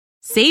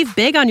Save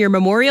big on your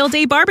Memorial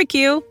Day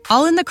barbecue,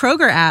 all in the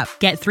Kroger app.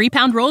 Get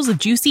 3-pound rolls of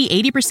juicy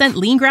 80%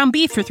 lean ground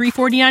beef for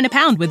 $3.49 a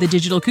pound with a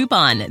digital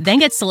coupon. Then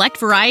get select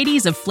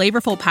varieties of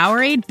flavorful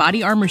Powerade,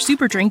 Body Armor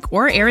Super Drink,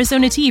 or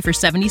Arizona tea for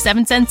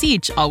 77 cents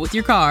each, all with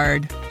your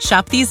card.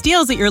 Shop these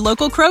deals at your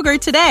local Kroger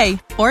today,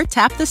 or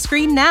tap the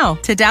screen now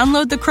to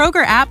download the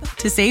Kroger app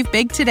to save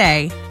big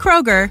today.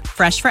 Kroger,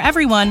 fresh for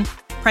everyone.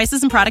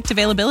 Prices and product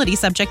availability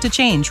subject to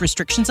change.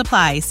 Restrictions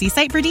apply. See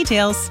site for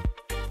details.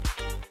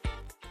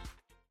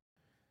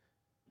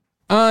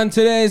 On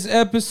today's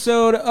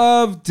episode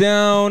of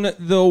Down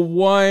the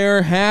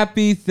Wire,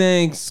 happy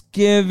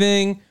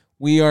Thanksgiving.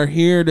 We are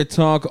here to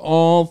talk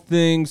all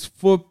things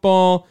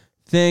football,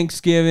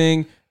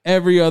 Thanksgiving,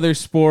 every other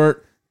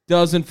sport.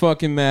 Doesn't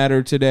fucking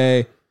matter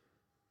today.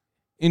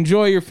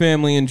 Enjoy your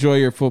family, enjoy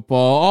your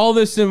football. All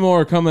this and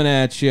more coming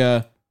at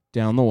you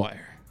down the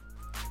wire.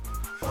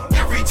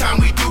 Every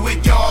time we do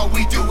it, y'all,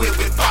 we do it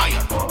with fire.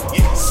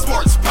 Yeah,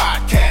 sports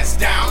podcast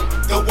down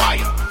the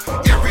wire.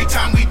 Every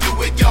time we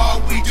do it,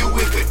 y'all, we do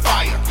it with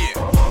fire. Yeah,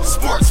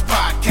 sports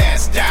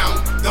podcast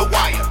down the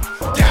wire.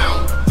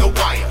 Down the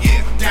wire.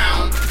 Yeah,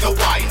 down the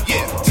wire.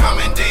 Yeah, Tom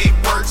and Dave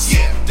works.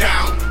 Yeah,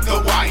 down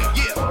the wire.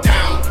 Yeah,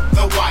 down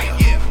the wire.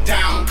 Yeah,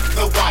 down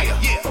the wire.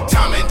 Yeah,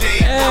 Tom and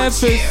Dave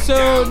works.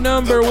 Episode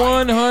number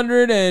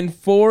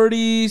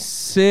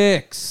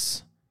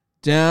 146.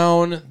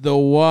 Down the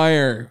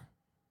wire.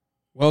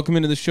 Welcome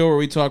into the show where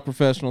we talk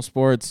professional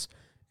sports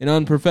in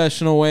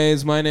unprofessional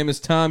ways. My name is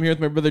Tom, here with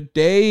my brother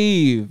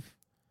Dave.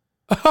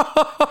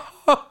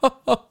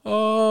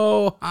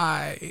 Oh,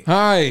 hi.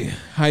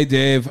 Hi,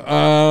 Dave.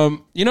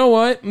 You know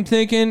what? I'm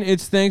thinking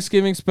it's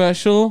Thanksgiving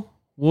special.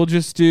 We'll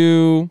just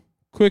do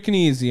quick and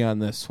easy on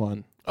this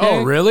one. Okay?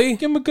 Oh, really?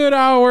 Give him a good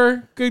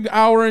hour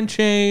and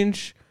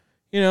change.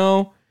 You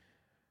know,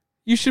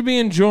 you should be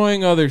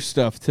enjoying other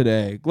stuff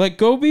today. Like,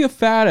 go be a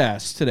fat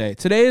ass today.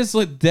 Today is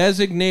like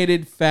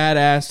designated fat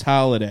ass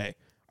holiday.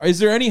 Is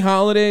there any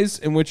holidays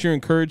in which you're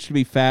encouraged to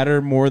be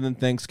fatter more than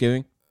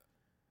Thanksgiving?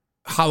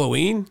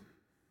 Halloween?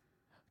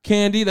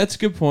 Candy, that's a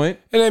good point.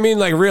 And I mean,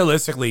 like,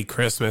 realistically,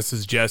 Christmas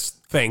is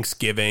just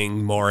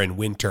Thanksgiving more in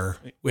winter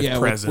with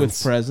presents.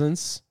 With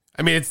presents.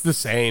 I mean, it's the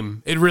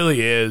same. It really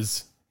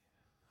is.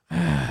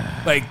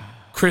 Like,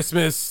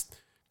 Christmas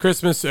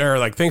or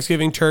like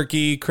Thanksgiving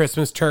turkey,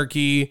 Christmas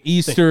turkey.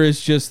 Easter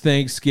is just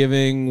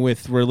Thanksgiving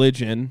with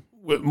religion.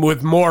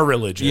 With more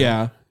religion.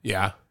 Yeah.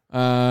 Yeah.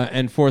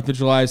 And 4th of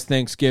July is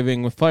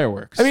Thanksgiving with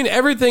fireworks. I mean,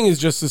 everything is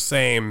just the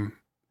same.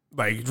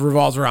 Like, it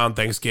revolves around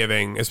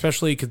Thanksgiving,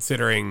 especially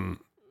considering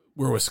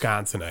we're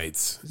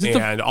Wisconsinites.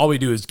 And all we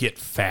do is get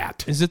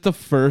fat. Is it the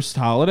first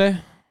holiday?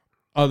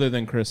 Other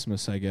than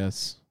Christmas, I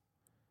guess.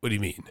 What do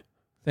you mean?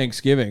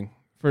 Thanksgiving.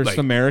 First Like,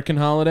 American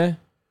holiday?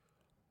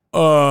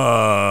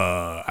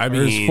 I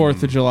mean, or is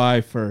 4th of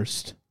July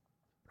first?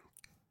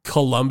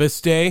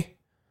 Columbus Day?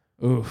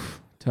 Oof.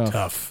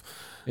 Tough.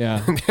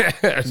 Yeah.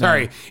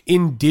 Sorry,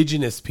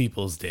 Indigenous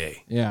Peoples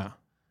Day. Yeah.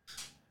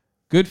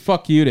 Good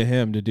fuck you to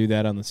him to do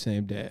that on the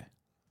same day.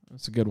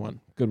 That's a good one.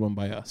 Good one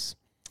by us.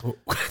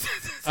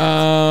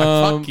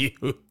 Fuck you.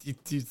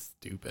 You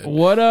stupid.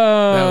 What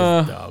that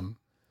was dumb.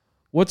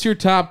 What's your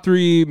top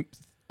 3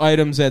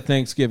 items at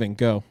Thanksgiving?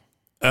 Go.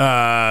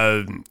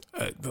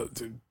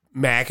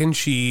 Mac and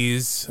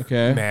cheese,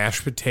 okay,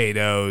 mashed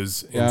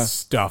potatoes, and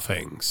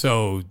stuffing.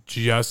 So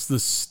just the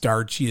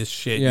starchiest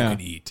shit you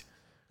could eat.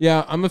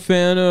 Yeah, I'm a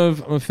fan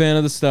of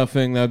the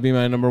stuffing. That would be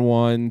my number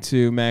 1.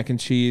 2, mac and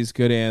cheese.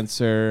 Good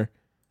answer.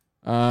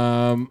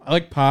 I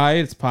like pie.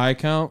 It's pie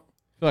count. I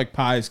feel like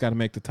pie's got to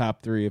make the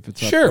top 3 if it's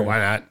sure. Up there. Why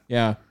not?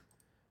 Yeah.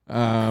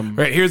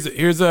 Right.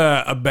 Here's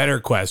a better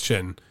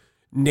question.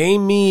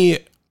 Name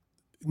me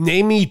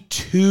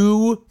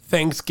 2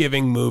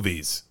 Thanksgiving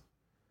movies.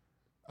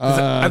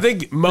 I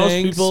think most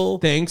people...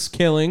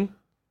 Thanksgiving.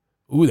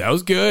 Ooh, that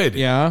was good.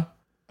 Yeah.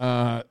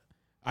 I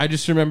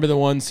just remember the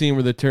one scene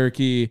where the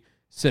turkey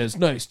says,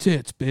 "Nice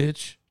tits,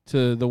 bitch,"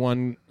 to the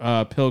one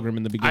pilgrim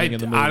in the beginning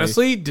of the movie. I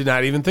honestly did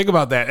not even think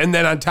about that. And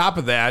then on top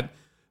of that,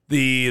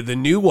 the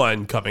new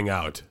one coming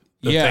out,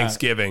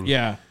 Thanksgiving.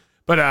 Yeah.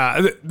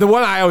 But the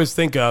one I always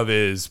think of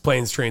is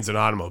Planes, Trains, and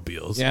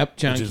Automobiles. Yep,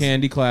 John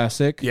Candy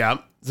classic. Yeah.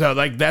 So,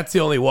 like, that's the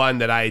only one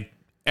that I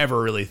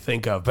ever really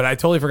think of, but I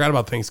totally forgot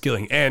about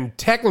Thanksgiving. And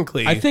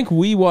technically, I think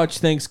we watched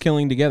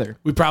Thanksgiving together.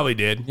 We probably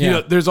did. Yeah. You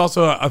know, there's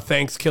also a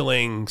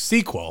Thanksgiving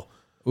sequel.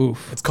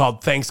 Oof. It's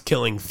called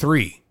Thanksgiving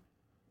 3.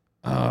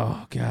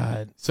 Oh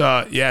God.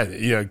 So yeah,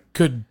 you know,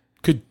 could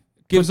gives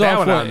put that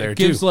off one on there it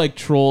gives too. Like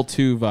Troll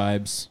 2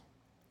 vibes.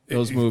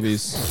 Those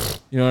movies.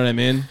 You know what I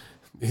mean?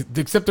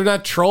 Except they're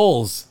not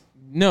trolls.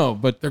 No,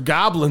 but they're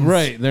goblins.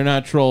 Right. They're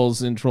not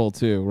trolls in Troll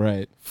 2,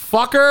 right?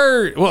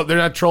 Fucker. Well, they're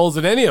not trolls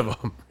in any of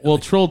them. Well,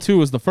 Troll 2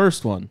 was the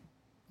first one.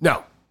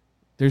 No.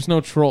 There's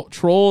no Troll.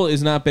 Troll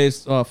is not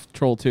based off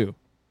Troll 2.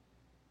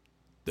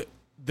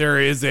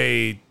 There is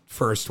a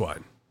first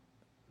one.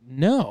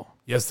 No.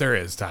 Yes, there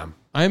is, Tom.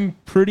 I'm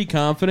pretty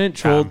confident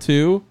Troll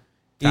 2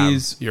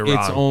 is you're its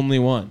wrong. only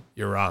one.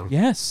 You're wrong.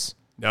 Yes.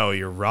 No,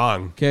 you're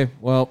wrong. Okay,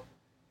 well.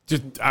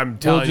 I'm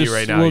telling you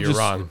right now, you're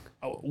wrong.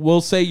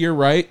 we'll say you're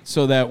right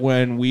so that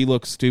when we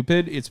look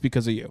stupid, it's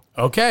because of you.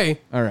 Okay.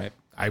 All right.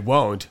 I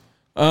won't.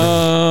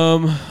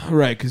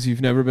 Right, because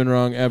you've never been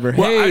wrong ever.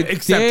 Well, hey,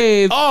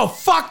 Dave. Oh,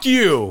 fuck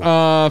you.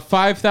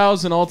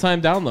 5,000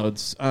 all-time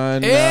downloads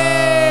on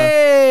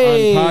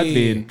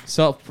Podbean.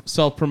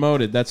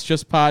 Self-promoted. That's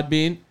just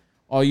Podbean.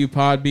 All you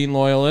Podbean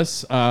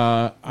loyalists.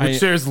 Which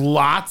there's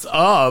lots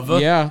of.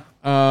 Yeah.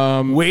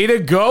 Way to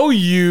go,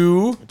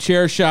 you.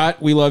 Chair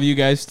Shot. We love you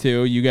guys,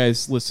 too. You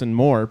guys listen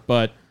more.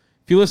 But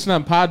if you listen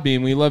on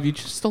Podbean, we love you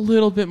just a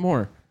little bit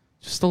more.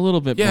 Just a little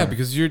bit more. Yeah,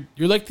 because you're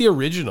like the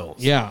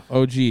originals. Yeah.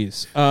 Oh,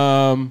 geez.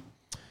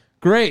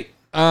 Great.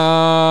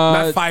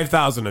 Not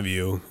 5,000 of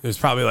you. There's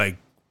probably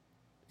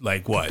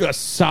like what? A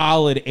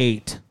solid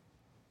 8.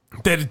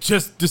 That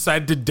just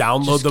decided to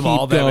download Just them keep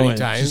all that going. many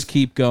times. Just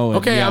keep going.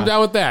 Okay, yeah. I'm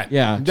down with that.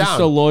 Yeah, I'm just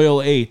down. a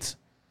loyal 8.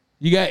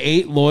 You got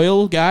 8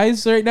 loyal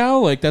guys right now?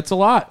 Like, that's a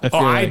lot. I feel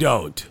I like.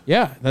 don't.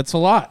 Yeah, that's a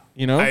lot,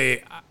 you know?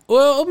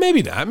 Well,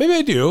 maybe not. Maybe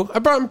I do.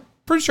 I'm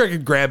pretty sure I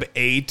could grab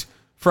 8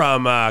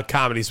 from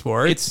Comedy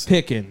Sports. It's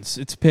Pickens.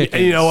 It's Pickens.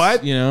 And you know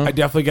what? You know? I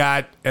definitely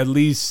got at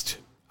least,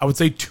 I would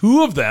say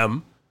 2 of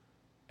them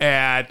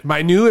at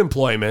my new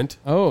employment.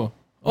 Oh,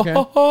 okay.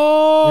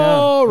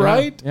 Oh, Yeah,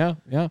 right?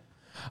 Yeah.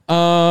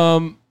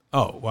 Oh,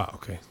 wow.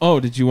 Okay. Oh,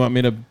 did you want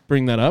me to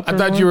bring that up? I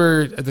thought you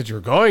were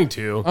going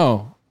to.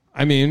 Oh,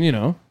 I mean, you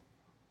know,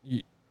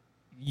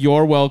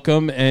 you're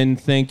welcome and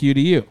thank you to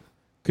you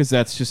because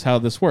that's just how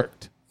this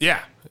worked.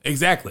 Yeah,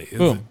 exactly.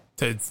 Boom.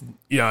 It's,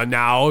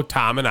 now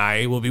Tom and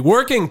I will be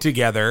working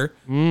together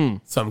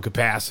some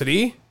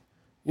capacity.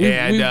 We've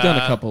done a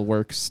uh, couple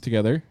works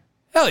together.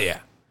 Hell yeah.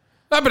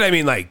 But I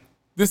mean, like,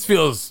 this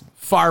feels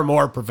far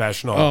more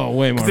professional. Oh,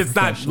 way more Because it's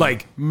not professional.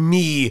 like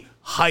me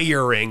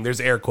hiring, there's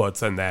air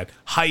quotes on that,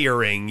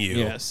 hiring you,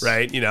 Yes.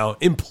 right?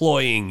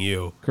 Employing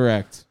you.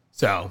 Correct.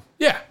 So,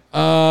 yeah.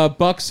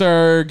 Bucks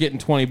are getting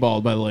 20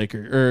 balled by the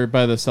Lakers or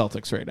by the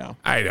Celtics right now.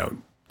 I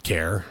don't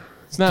care.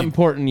 It's not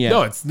important yet.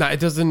 No, it's not. It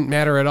doesn't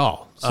matter at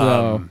all.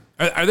 So-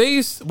 Are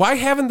they? Why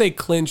haven't they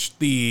clinched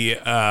the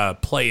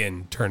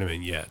play-in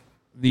tournament yet?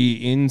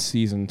 The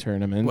in-season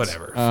tournament.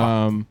 Whatever.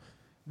 Fuck.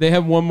 They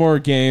have one more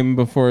game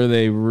before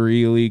they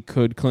really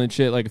could clinch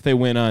it. Like if they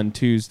win on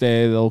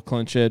Tuesday, they'll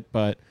clinch it.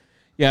 But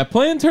yeah,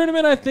 play-in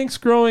tournament I think's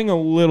growing a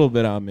little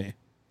bit on me.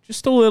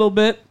 Just a little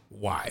bit.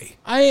 Why?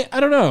 I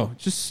don't know.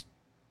 Just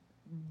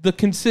the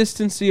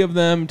consistency of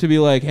them to be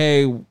like,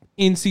 hey,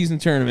 in-season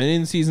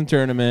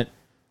tournament.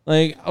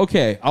 Like,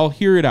 okay, I'll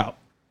hear it out.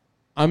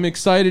 I'm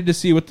excited to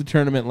see what the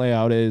tournament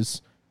layout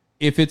is.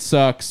 If it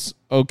sucks,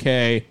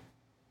 okay.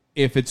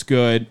 If it's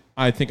good,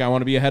 I think I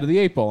want to be ahead of the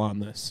 8 ball on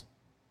this.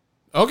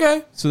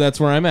 Okay. So that's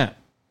where I'm at.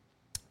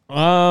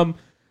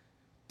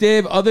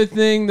 Dave, other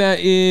thing that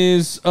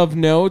is of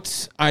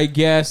note, I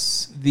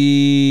guess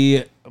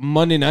the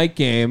Monday night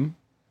game,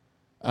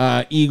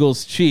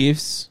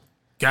 Eagles-Chiefs.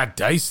 Got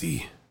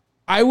dicey.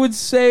 I would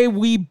say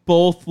we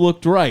both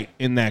looked right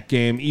in that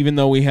game, even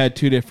though we had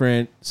 2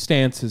 different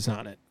stances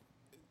on it.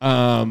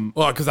 Well,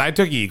 because I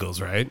took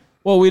Eagles, right?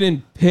 Well, we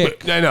didn't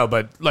pick. I know,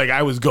 but like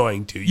I was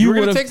going to. You were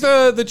going to would've-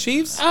 take the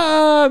Chiefs?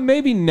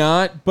 Maybe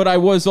not, but I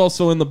was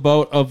also in the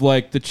boat of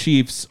like the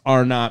Chiefs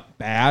are not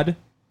bad.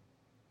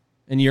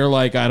 And you're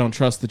like, I don't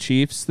trust the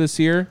Chiefs this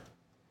year.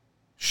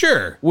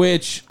 Sure.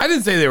 Which I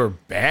didn't say they were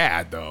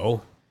bad,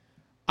 though.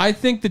 I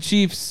think the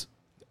Chiefs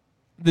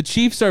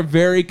are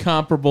very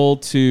comparable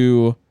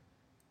to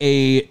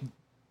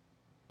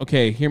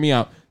okay, hear me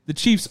out. The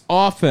Chiefs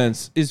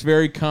offense is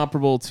very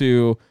comparable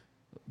to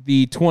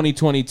the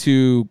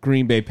 2022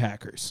 Green Bay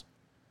Packers.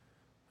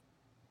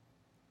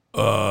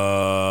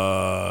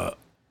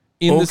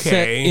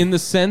 In the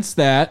sense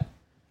that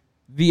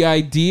the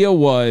idea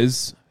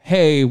was,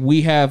 hey,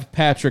 we have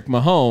Patrick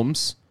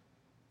Mahomes,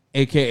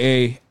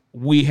 aka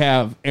we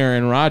have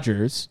Aaron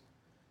Rodgers.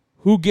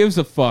 Who gives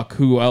a fuck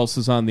who else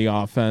is on the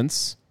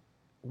offense?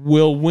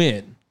 Will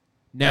win.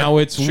 Now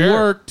it's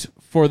worked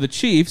for the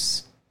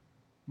Chiefs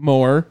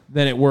more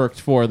than it worked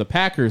for the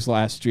Packers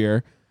last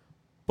year,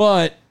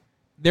 but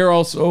they're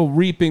also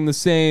reaping the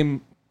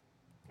same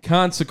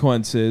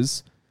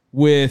consequences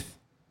with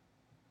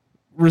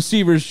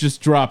receivers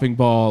just dropping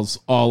balls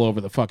all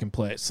over the fucking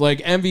place. Like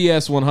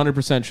MVS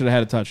 100% should have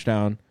had a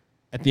touchdown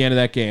at the end of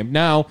that game.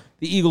 Now,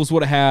 the Eagles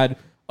would have had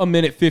a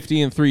minute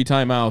 50 and 3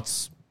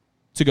 timeouts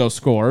to go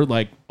score,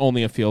 like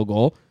only a field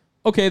goal.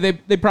 Okay,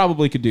 they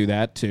probably could do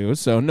that too,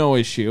 so no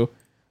issue.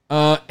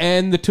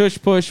 And the tush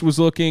push was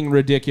looking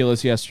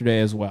ridiculous yesterday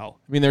as well.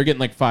 I mean, they were getting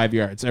like 5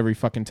 yards every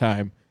fucking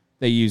time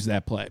they use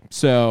that play.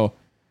 So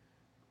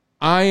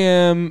I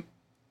am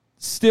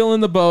still in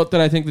the boat that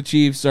I think the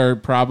Chiefs are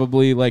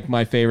probably like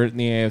my favorite in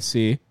the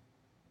AFC.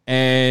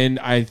 And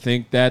I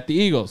think that the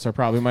Eagles are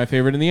probably my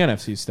favorite in the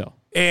NFC still.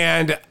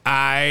 And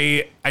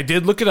I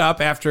did look it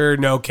up after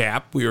No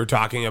Cap. We were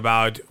talking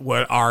about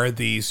what are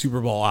the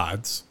Super Bowl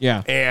odds.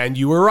 Yeah. And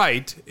you were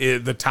right.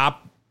 The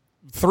top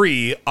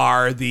 3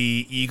 are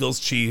the Eagles,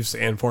 Chiefs,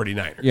 and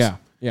 49ers.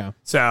 Yeah.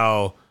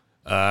 So,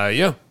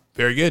 yeah.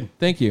 Very good.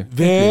 Thank you.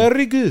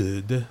 Very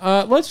good.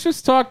 Let's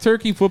just talk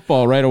turkey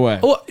football right away.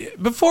 Well,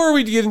 before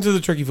we get into the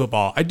turkey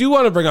football, I do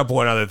want to bring up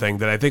one other thing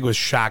that I think was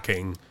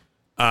shocking.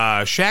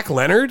 Shaq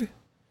Leonard?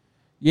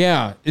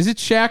 Yeah. Is it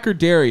Shaq or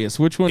Darius?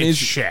 Which one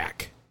It's is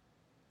Shaq.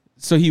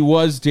 So he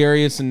was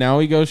Darius and now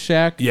he goes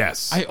Shaq?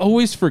 Yes. I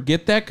always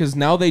forget that because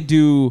now they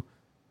do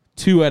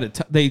two at a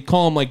time. They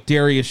call him like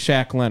Darius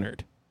Shaq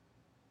Leonard.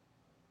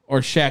 Or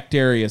Shaq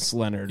Darius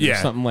Leonard or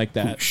something like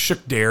that.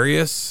 Shook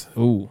Darius.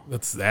 Ooh.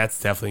 That's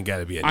definitely got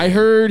to be a name. I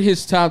heard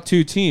his top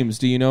two teams.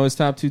 Do you know his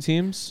top two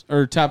teams?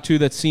 Or top two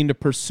that seem to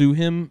pursue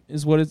him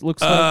is what it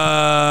looks like?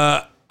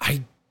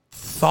 I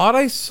thought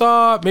I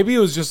saw, maybe it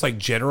was just like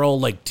general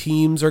like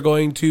teams are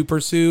going to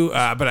pursue,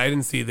 but I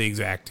didn't see the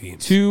exact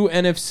teams. Two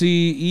NFC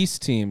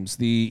East teams,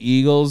 the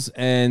Eagles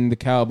and the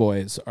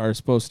Cowboys, are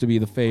supposed to be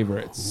the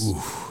favorites. Ooh.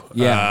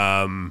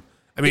 Yeah.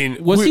 I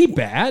mean, was he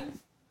bad?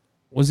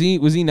 Was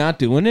he not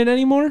doing it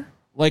anymore?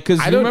 Like,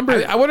 because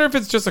remember, I wonder if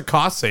it's just a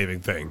cost saving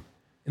thing.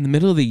 In the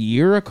middle of the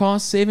year, a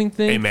cost saving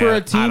thing Hey, man, for a I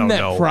team don't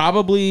that know.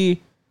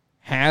 probably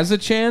has a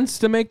chance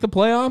to make the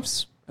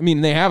playoffs. I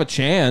mean, they have a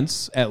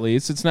chance at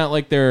least. It's not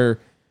like they're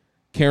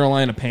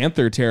Carolina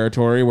Panther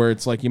territory where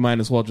it's like you might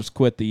as well just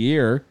quit the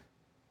year.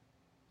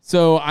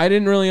 So I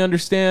didn't really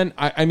understand.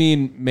 I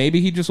mean,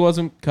 maybe he just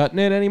wasn't cutting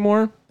it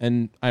anymore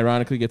and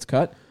ironically gets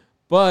cut.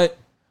 But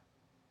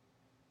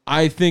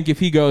I think if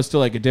he goes to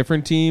like a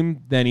different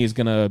team, then he's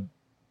going to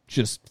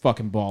just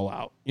fucking ball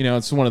out. You know,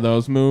 it's one of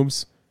those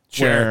moves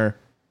where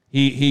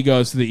he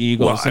goes to the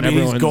Eagles. Well, I and mean,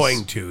 everyone's he's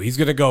going to. He's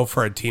going to go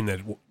for a team that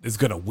is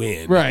going to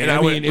win. Right. And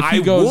I mean, if he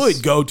I goes-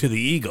 would go to the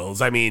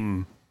Eagles. I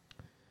mean,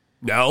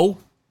 no.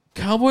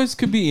 Cowboys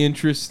could be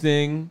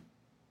interesting.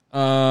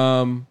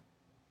 I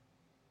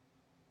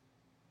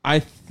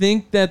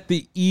think that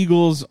the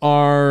Eagles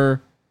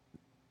are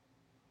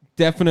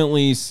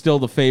definitely still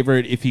the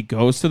favorite if he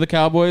goes to the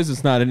Cowboys.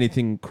 It's not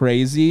anything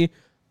crazy.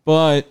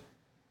 But,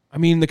 I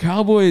mean, the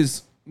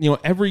Cowboys, you know,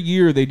 every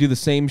year they do the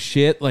same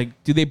shit.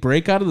 Like, do they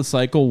break out of the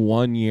cycle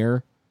 1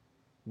 year?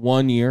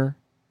 1 year?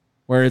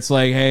 Where it's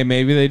like, hey,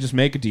 maybe they just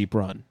make a deep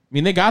run. I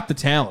mean, they got the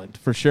talent,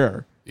 for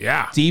sure.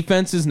 Yeah.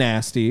 Defense is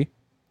nasty.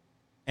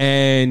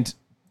 And,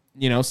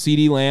 you know,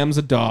 CeeDee Lamb's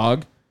a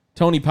dog.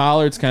 Tony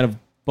Pollard's kind of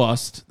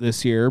bust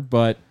this year,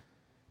 but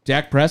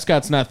Dak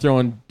Prescott's not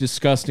throwing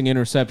disgusting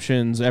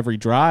interceptions every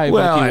drive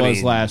like he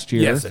was last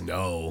year. Yes and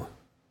no.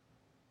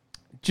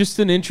 Just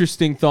an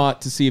interesting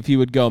thought to see if he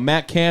would go.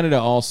 Matt Canada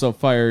also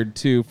fired,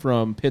 too,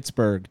 from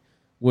Pittsburgh,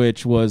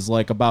 which was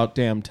like about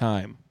damn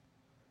time.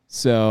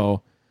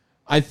 So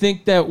I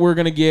think that we're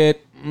going to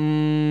get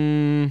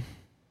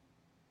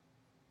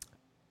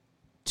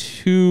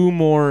two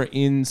more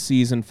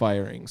in-season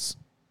firings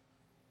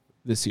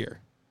this year.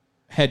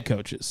 Head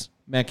coaches.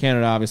 Matt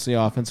Canada, obviously,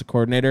 offensive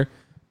coordinator.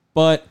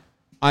 But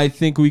I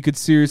think we could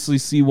seriously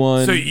see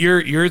one. So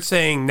you're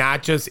saying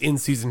not just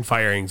in-season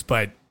firings,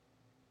 but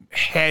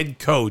head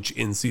coach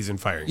in-season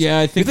firings. Yeah,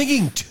 I think. You're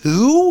thinking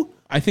two?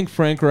 I think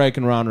Frank Reich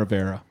and Ron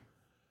Rivera.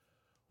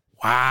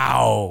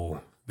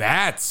 Wow.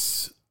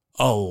 That's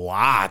a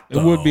lot,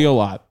 though. It would be a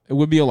lot. It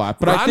would be a lot.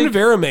 But Ron I think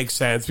Rivera makes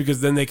sense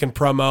because then they can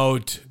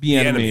promote The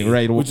enemy,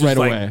 right which is away.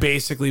 like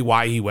basically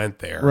why he went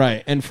there.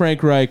 right. And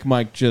Frank Reich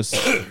might just,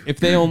 if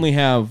they only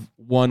have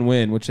one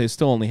win, which they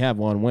still only have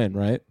one win,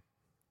 right?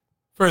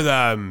 For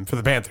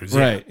the Panthers. Yeah.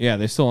 Right. Yeah,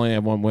 they still only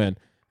have one win.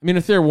 I mean,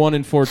 if they're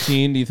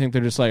 1-14, do you think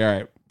they're just like, all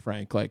right,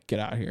 Frank, like, get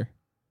out of here?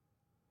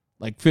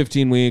 Like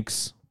 15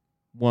 weeks,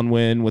 one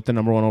win with the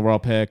number one overall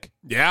pick.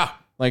 Yeah.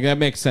 Like, that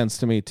makes sense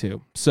to me,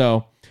 too.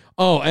 So,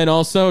 and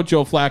also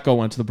Joe Flacco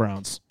went to the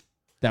Browns.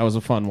 That was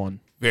a fun one.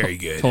 Very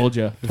good. Told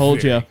you.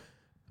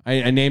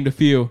 I named a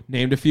few.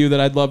 Named a few that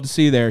I'd love to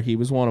see there. He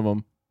was one of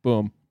them.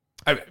 Boom.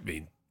 I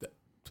mean,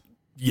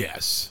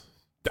 yes.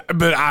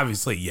 But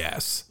obviously,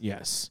 yes.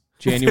 Yes.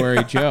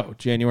 January Joe.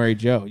 January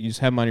Joe. You just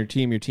have him on your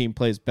team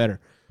plays better.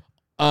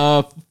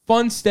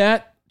 Fun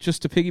stat,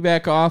 just to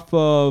piggyback off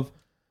of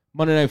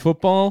Monday Night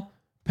Football,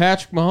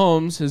 Patrick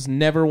Mahomes has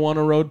never won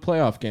a road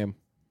playoff game.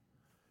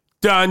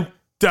 Done.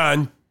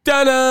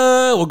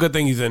 Well, good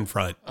thing he's in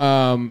front.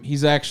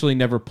 He's actually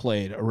never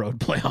played a road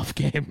playoff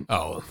game.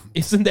 Oh.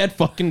 Isn't that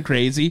fucking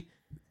crazy?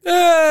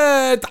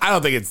 I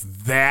don't think it's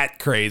that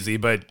crazy,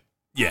 but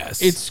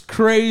yes. It's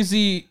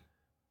crazy.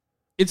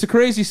 It's a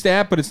crazy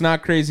stat, but it's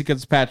not crazy because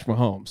it's Patrick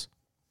Mahomes.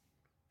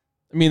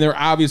 I mean, they're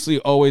obviously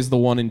always the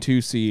 1 and 2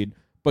 seed,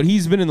 but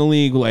he's been in the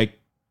league like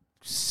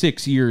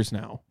 6 years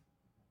now.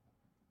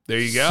 There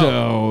you go.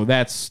 So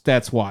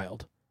that's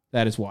wild.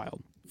 That is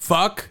wild.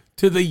 Fuck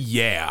to the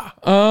yeah.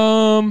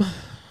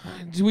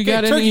 Do we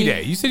got Turkey any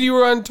Day? You said you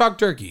were on Talk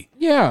Turkey.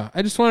 Yeah,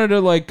 I just wanted to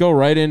like go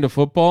right into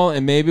football,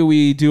 and maybe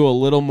we do a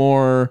little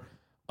more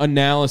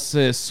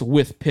analysis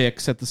with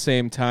picks at the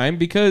same time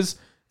because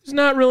there's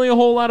not really a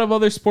whole lot of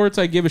other sports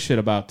I give a shit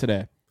about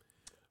today.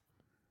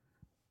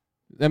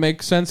 That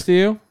makes sense to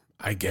you?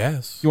 I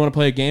guess. You want to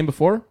play a game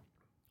before?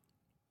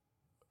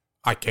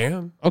 I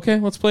can. Okay,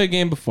 let's play a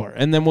game before,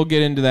 and then we'll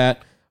get into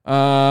that. Let's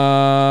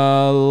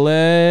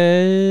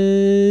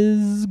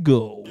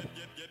go.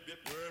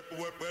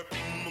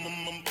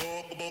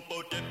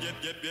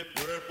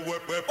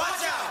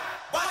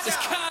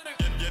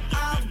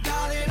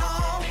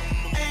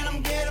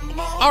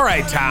 All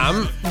right,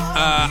 Tom.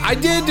 I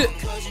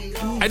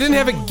didn't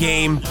have a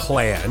game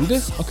planned.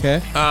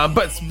 Okay.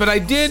 But I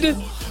did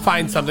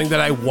find something that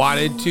I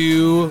wanted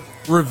to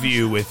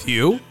review with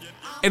you.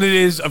 And it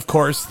is, of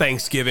course,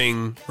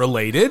 Thanksgiving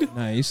related.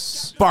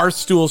 Nice.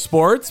 Barstool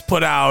Sports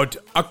put out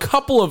a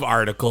couple of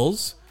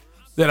articles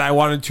that I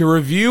wanted to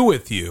review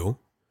with you.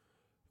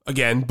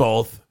 Again,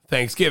 both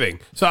Thanksgiving.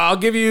 So I'll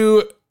give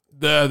you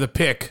the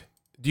pick.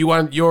 Do you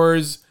want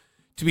yours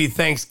to be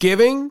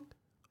Thanksgiving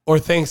or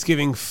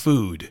Thanksgiving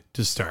food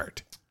to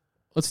start?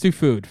 Let's do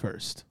food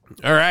first.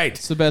 All right.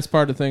 It's the best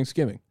part of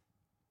Thanksgiving.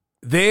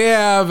 They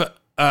have,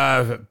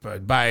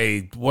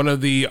 by one of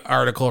the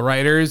article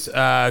writers,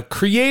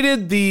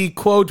 created the,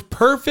 quote,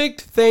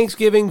 perfect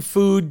Thanksgiving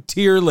food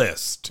tier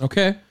list.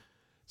 Okay.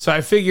 So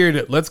I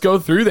figured, let's go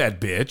through that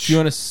bitch. Do you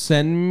want to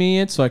send me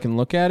it so I can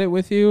look at it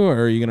with you, or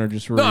are you going to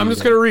just read it? No, I'm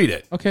just going to read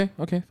it. Okay,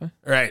 fine. All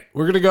right.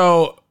 We're going to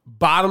go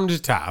bottom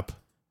to top,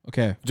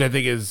 Okay. which I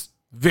think is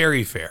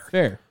very fair.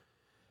 Fair.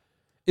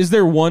 Is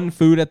there one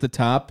food at the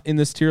top in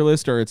this tier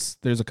list, or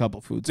there's a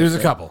couple foods? There's up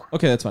a there? couple.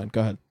 Okay, that's fine.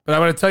 Go ahead. But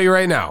I'm going to tell you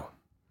right now,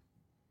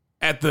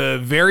 at the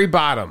very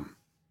bottom,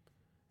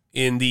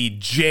 in the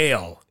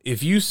jail,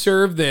 if you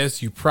serve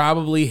this, you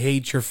probably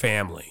hate your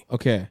family.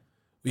 Okay.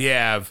 We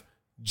have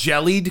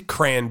jellied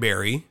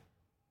cranberry.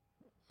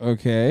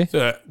 Okay.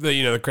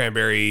 The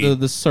cranberry.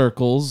 The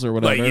circles or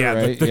whatever,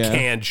 right? the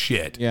canned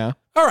shit. Yeah.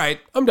 All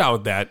right, I'm down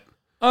with that.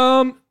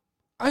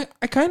 I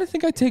kind of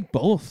think I take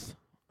both.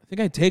 I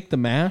think I take the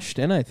mashed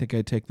and I think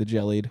I take the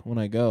jellied when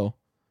I go.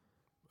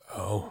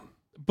 Oh.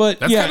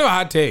 But That's kind of a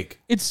hot take.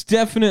 It's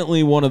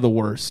definitely one of the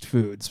worst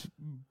foods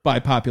by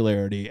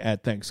popularity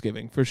at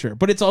Thanksgiving, for sure.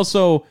 But it's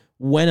also,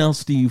 when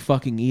else do you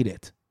fucking eat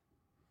it?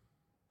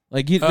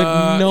 Like,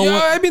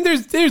 I mean,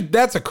 there's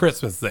that's a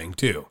Christmas thing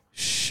too.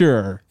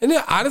 Sure. And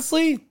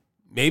honestly,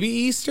 maybe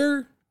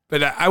Easter,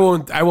 but I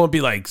won't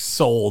be like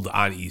sold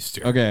on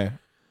Easter. Okay.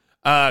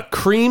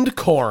 Creamed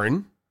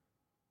corn.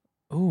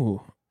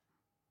 Ooh.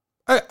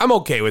 I'm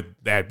okay with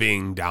that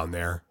being down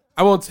there.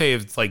 I won't say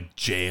it's like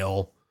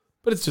jail,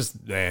 but it's just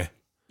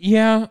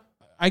Yeah,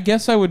 I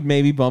guess I would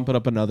maybe bump it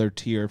up another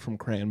tier from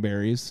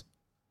cranberries.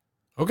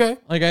 Okay.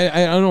 Like,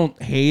 I don't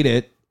hate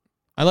it.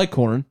 I like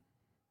corn.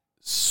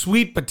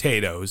 Sweet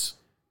potatoes.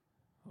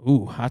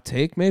 Ooh, hot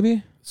take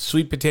maybe?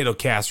 Sweet potato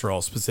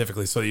casserole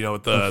specifically, so you know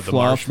with the fluff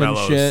and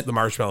marshmallows, shit. the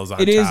marshmallows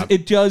on It is. top.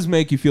 It does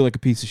make you feel like a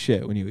piece of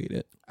shit when you eat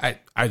it.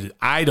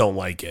 I don't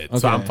like it,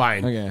 so I'm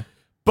fine. Okay.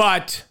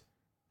 But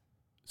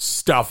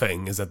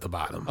stuffing is at the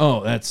bottom.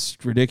 Oh, that's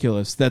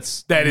ridiculous. That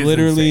is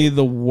literally insane.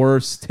 the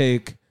worst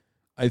take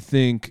I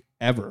think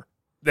ever.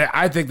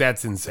 I think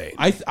that's insane.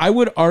 I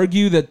would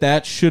argue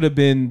that should have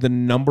been the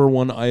number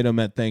one item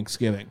at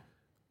Thanksgiving.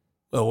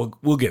 Well,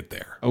 we'll get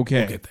there.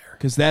 Okay. We'll get there.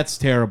 Because that's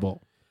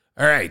terrible.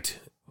 All right.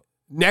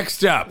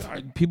 Next up.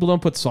 People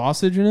don't put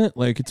sausage in it?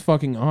 Like, it's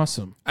fucking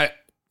awesome. I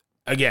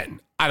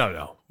don't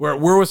know. We're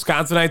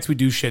Wisconsinites. We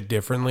do shit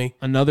differently.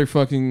 Another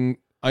fucking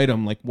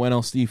item. Like, when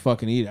else do you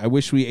fucking eat it? I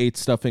wish we ate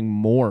stuffing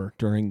more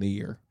during the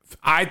year.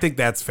 I think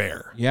that's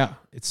fair. Yeah.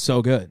 It's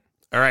so good.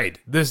 All right.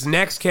 This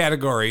next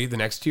category, the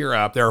next tier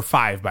up, there are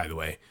 5, by the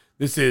way.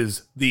 This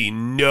is the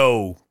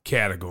no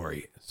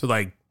category. So,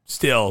 like,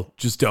 still,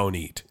 just don't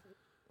eat.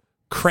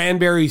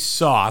 Cranberry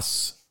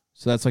sauce.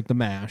 So that's like the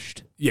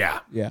mashed.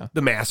 Yeah. Yeah.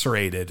 The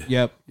macerated.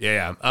 Yep.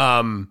 Yeah.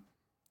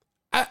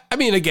 I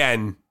mean,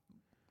 again,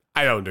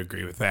 I don't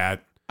agree with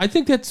that. I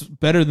think that's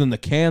better than the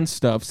canned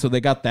stuff, so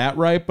they got that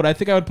right. But I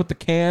think I would put the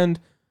canned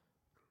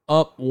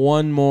up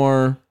one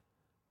more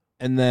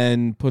and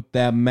then put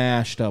that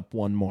mashed up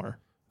one more.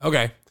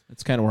 Okay.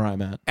 That's kind of where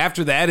I'm at.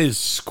 After that is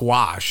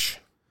squash.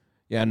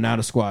 Yeah, not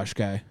a squash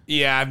guy.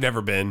 Yeah, I've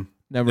never been.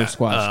 Never a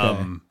squash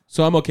guy.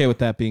 So I'm okay with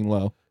that being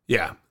low.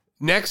 Yeah.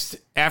 Next,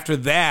 after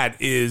that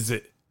is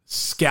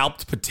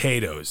scalped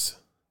potatoes.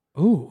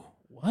 Ooh,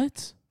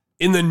 what?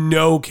 In the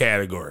no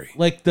category.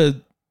 Like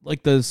the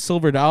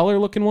silver dollar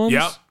looking ones?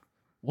 Yep.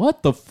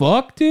 What the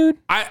fuck, dude?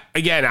 I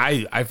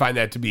find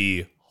that to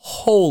be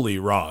wholly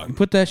wrong.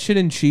 Put that shit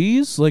in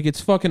cheese? Like,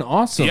 it's fucking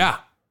awesome. Yeah.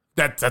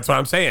 That's what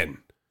I'm saying.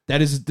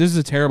 This is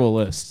a terrible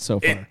list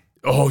so far.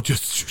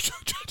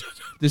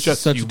 This is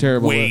such a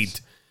terrible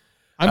list.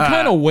 I'm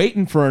kind of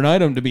waiting for an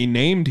item to be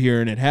named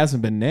here, and it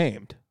hasn't been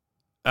named.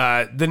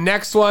 The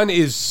next one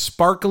is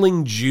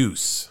sparkling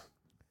juice.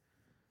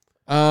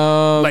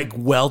 Like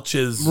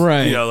Welch's,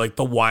 right. Like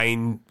the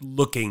wine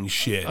looking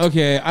shit.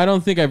 Okay, I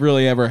don't think I've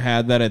really ever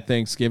had that at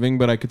Thanksgiving,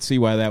 but I could see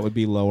why that would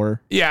be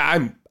lower.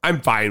 Yeah,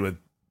 I'm fine with.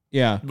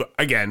 Yeah.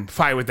 Again,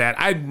 fine with that.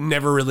 I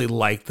never really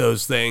liked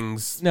those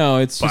things. No,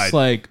 it's just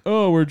like,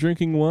 oh, we're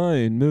drinking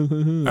wine.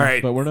 All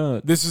right. But we're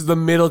not. This is the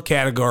middle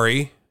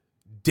category.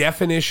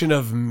 Definition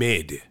of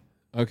mid.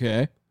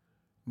 Okay.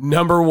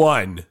 Number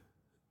 1,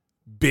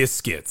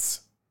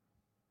 biscuits.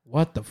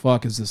 What the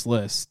fuck is this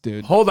list,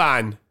 dude? Hold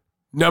on.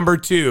 Number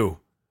 2,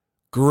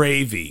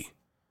 gravy.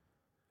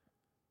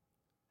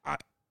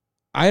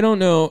 I don't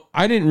know.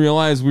 I didn't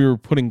realize we were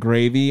putting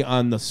gravy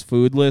on this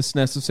food list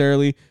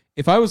necessarily.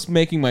 If I was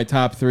making my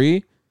top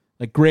 3,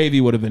 like, gravy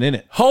would have been in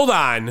it. Hold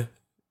on.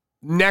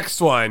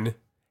 Next one,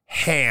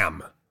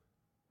 ham.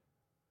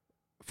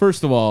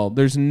 First of all,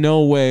 there's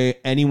no way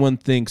anyone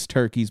thinks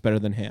turkey's better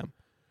than ham.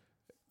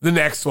 The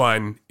next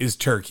one is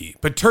turkey,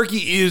 but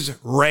turkey is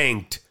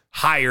ranked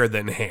higher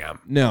than ham.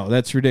 No,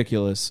 that's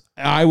ridiculous.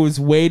 I was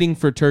waiting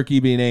for turkey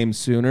to be named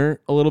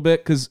sooner a little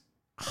bit because,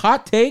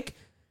 hot take,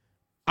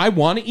 I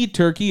want to eat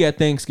turkey at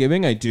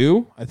Thanksgiving. I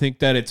do. I think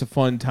that it's a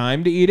fun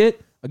time to eat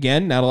it.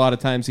 Again, not a lot of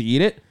times to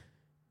eat it.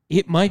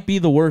 It might be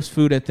the worst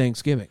food at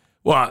Thanksgiving.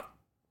 Well,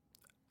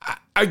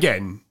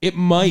 again, it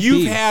might be.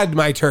 You've had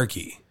my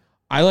turkey.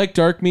 I like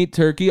dark meat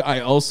turkey.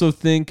 I also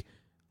think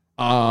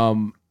I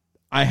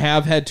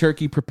have had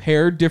turkey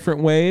prepared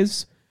different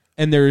ways,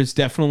 and there is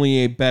definitely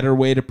a better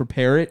way to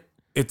prepare it.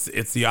 It's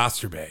the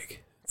Oster bag.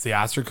 It's the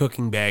Oster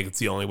cooking bag. It's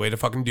the only way to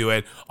fucking do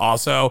it.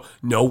 Also,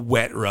 no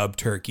wet rub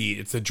turkey.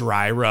 It's a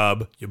dry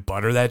rub. You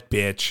butter that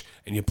bitch,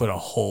 and you put a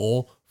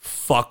whole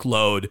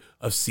fuckload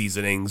of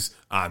seasonings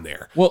on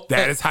there. Well,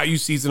 that is how you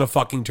season a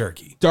fucking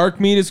turkey. Dark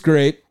meat is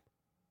great.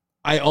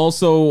 I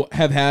also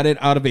have had it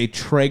out of a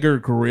Traeger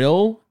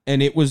grill,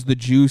 and it was the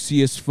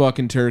juiciest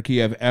fucking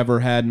turkey I've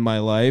ever had in my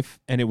life,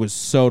 and it was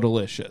so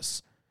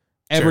delicious.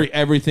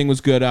 Everything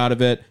was good out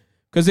of it,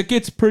 because it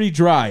gets pretty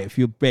dry if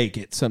you bake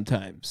it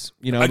sometimes.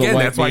 You know, again,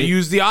 that's why you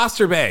use the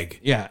Oster bag.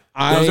 Yeah,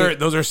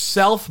 those are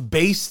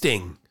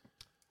self-basting.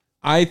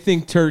 I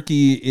think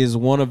turkey is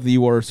one of the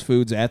worst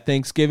foods at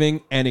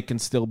Thanksgiving, and it can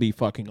still be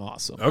fucking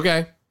awesome.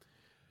 Okay.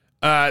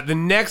 The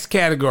next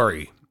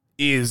category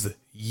is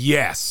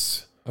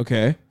yes.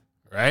 Okay.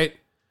 Right?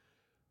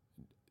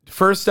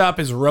 First up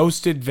is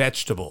roasted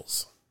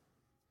vegetables.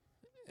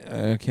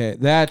 Okay,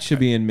 that should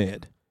be in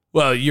mid.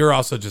 Well, you're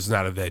also just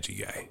not a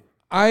veggie guy.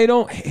 I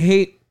don't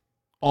hate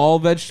all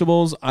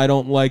vegetables. I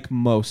don't like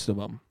most of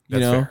them.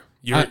 That's fair.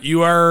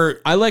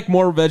 I like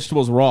more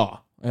vegetables raw.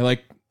 I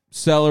like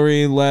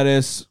celery,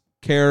 lettuce,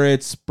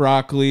 carrots,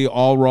 broccoli,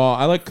 all raw.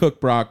 I like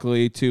cooked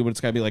broccoli too, but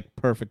it's gotta be like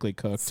perfectly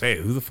cooked. Say,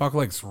 who the fuck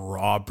likes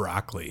raw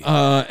broccoli?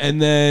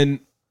 And then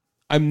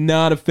I'm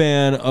not a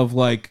fan of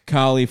like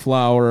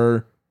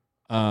cauliflower.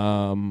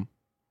 I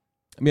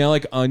mean, I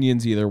like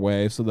onions either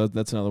way, so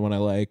that's another one I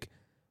like.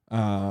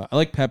 I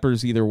like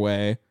peppers either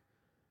way.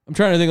 I'm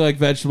trying to think of like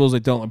vegetables I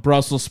don't like.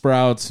 Brussels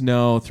sprouts,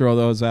 no, throw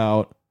those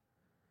out.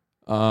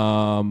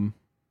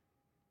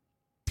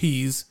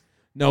 Peas.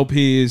 No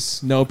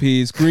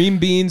peas. Green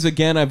beans,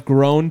 again, I've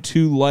grown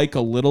to like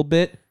a little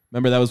bit.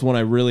 Remember, that was one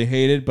I really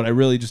hated, but I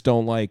really just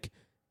don't like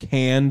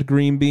canned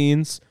green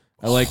beans.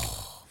 I like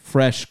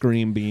fresh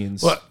green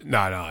beans. Well,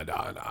 no.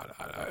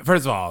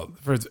 First of all,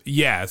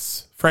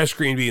 yes, fresh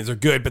green beans are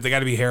good, but they got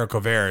to be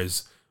Haricot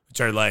Verts,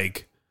 which are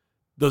like,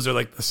 those are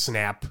like the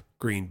Snap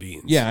green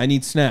beans. Yeah, I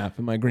need Snap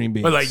in my green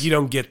beans. But like, you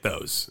don't get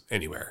those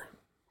anywhere.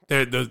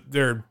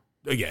 They're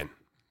again,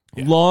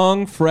 yeah.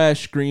 Long,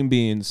 fresh green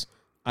beans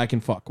I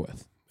can fuck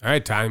with. All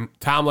right, Tom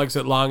likes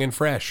it long and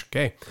fresh.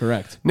 Okay.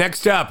 Correct.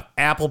 Next up,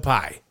 apple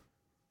pie.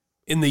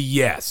 In the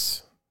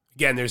yes.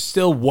 Again, there's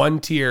still one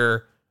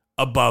tier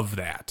above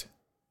that.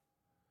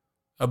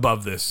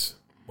 Above this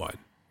one.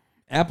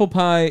 Apple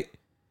pie,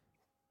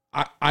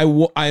 I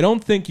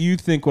don't think you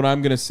think what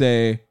I'm going to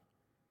say.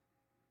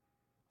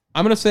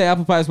 I'm going to say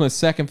apple pie is my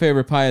second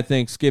favorite pie at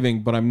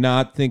Thanksgiving, but I'm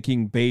not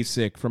thinking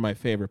basic for my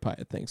favorite pie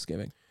at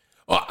Thanksgiving.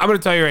 Well, I'm going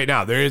to tell you right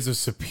now, there is a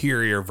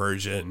superior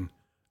version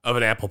of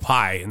an apple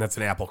pie, and that's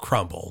an apple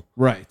crumble.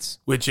 Right.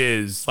 Which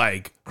is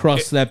like...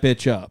 Crust that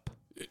bitch up.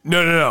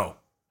 No,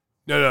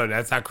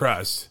 that's not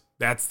crust.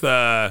 That's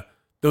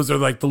those are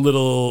like the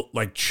little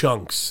like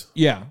chunks.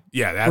 Yeah.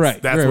 Yeah,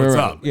 that's what's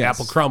up. Yes.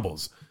 Apple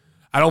crumbles.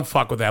 I don't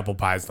fuck with apple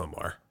pies no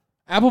more.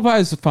 Apple pie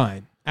is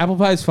fine. Apple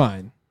pie is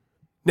fine.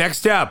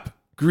 Next up,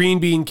 green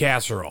bean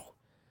casserole.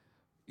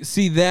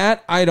 See,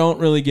 that I don't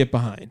really get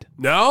behind.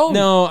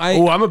 No,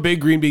 I'm a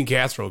big green bean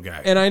casserole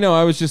guy. And I know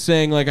I was just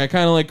saying, like, I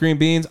kind of like green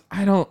beans.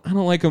 I don't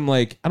like them.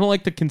 Like, I don't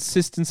like the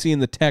consistency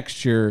and the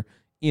texture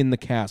in the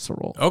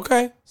casserole.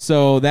 Okay,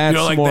 so that's you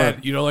don't like more.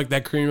 That, you don't like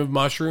that cream of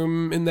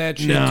mushroom in that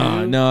shit?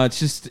 No, it's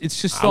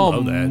just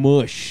all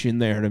mush in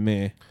there to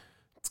me.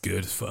 It's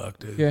good as fuck,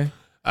 dude. Okay.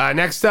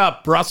 Next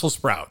up, Brussels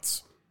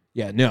sprouts.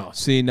 Yeah, no.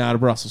 See, not a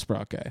Brussels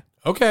sprout guy.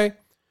 Okay.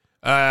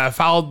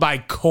 Followed by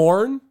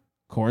corn.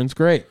 Corn's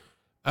great.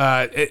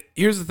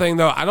 Here's the thing,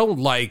 though. I don't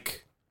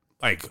like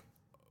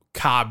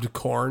cobbed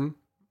corn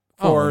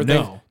for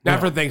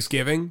for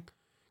Thanksgiving,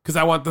 because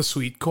I want the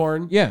sweet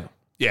corn. Yeah.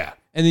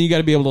 And then you got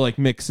to be able to like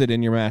mix it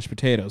in your mashed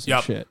potatoes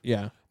and shit.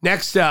 Yeah.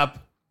 Next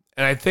up,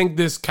 and I think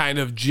this kind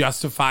of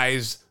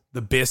justifies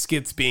the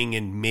biscuits being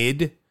in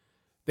mid.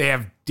 They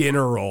have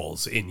dinner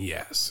rolls in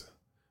yes,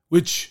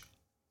 which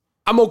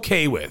I'm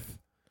okay with.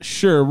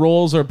 Sure,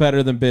 rolls are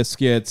better than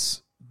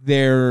biscuits.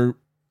 They're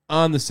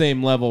on the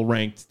same level,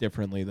 ranked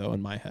differently, though,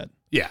 in my head.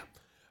 Yeah.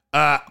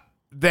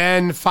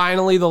 Then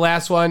finally, the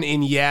last one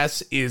in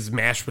yes is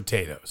mashed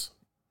potatoes.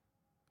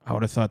 I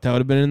would have thought that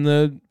would have been in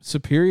the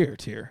superior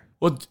tier.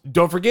 Well,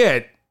 don't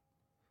forget,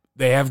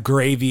 they have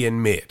gravy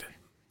in mid.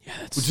 Yeah,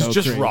 that's which so is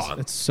just crazy. wrong.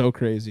 That's so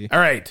crazy. All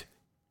right.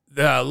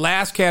 The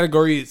last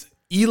category is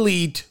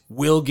elite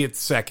will get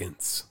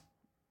seconds.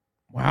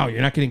 Wow,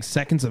 you're not getting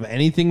seconds of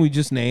anything we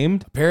just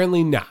named?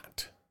 Apparently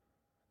not.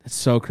 That's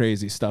so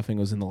crazy. Stuffing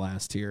was in the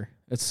last tier.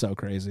 That's so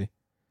crazy.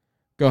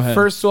 Go ahead.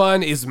 First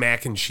one is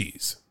mac and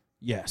cheese,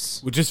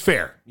 Yes. which is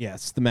fair.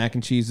 Yes, the mac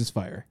and cheese is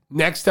fire.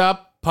 Next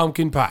up,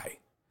 pumpkin pie.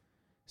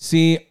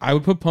 See, I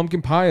would put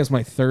pumpkin pie as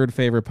my third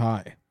favorite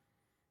pie.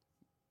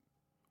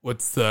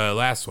 What's the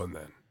last one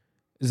then?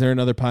 Is there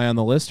another pie on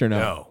the list or no?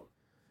 No.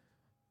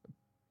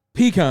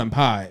 Pecan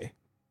pie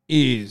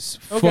is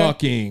Okay.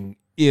 fucking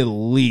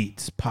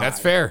elite pie. That's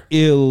fair.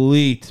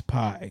 Elite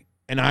pie.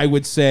 And I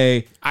would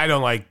say I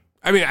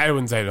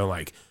wouldn't say I don't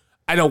like.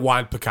 I don't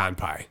want pecan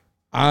pie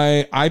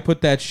I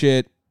put that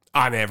shit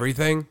on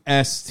everything.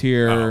 S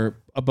tier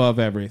above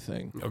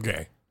everything.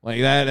 Okay.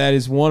 Like that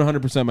is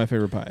 100% my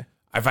favorite pie.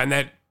 I find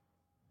that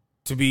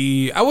to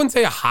be, I wouldn't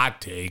say a hot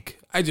take.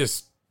 I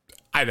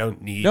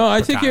don't need No,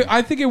 I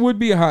pecan. think it would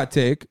be a hot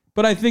take,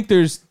 but I think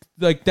there's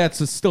like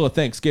still a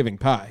Thanksgiving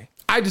pie.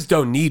 I just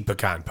don't need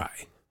pecan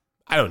pie.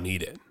 I don't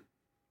need it.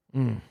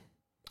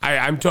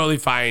 I'm totally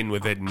fine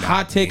with it. Not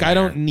Hot take, being I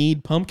don't there.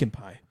 need pumpkin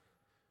pie.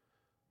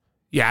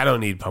 Yeah, I don't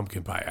need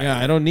pumpkin pie. Yeah,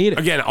 I don't need it.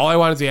 Again, all I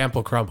want is the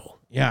apple crumble,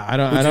 Yeah, I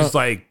which don't is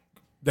like,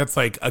 that's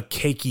like a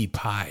cakey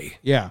pie.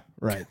 Yeah,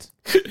 right.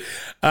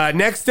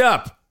 Next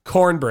up,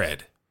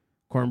 cornbread.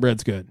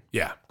 Cornbread's good.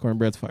 Yeah.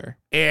 Cornbread's fire.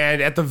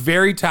 And at the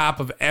very top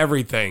of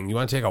everything, you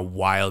want to take a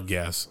wild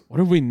guess? What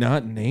have we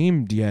not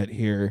named yet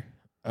here?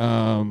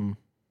 The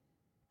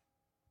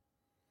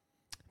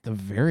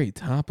very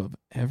top of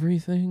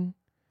everything?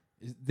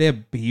 Is there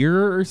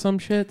beer or some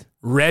shit?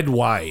 Red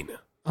wine.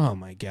 Oh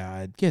my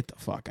god, get the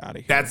fuck out of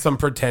here. That's some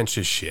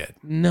pretentious shit.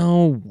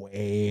 No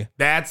way.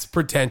 That's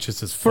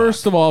pretentious as fuck.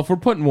 First of all, if we're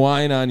putting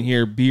wine on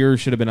here, beer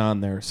should have been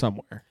on there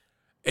somewhere.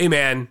 Hey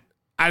man,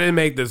 I didn't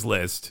make this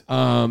list.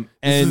 And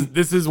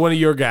This is one of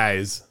your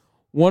guys.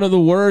 one of the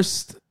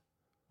worst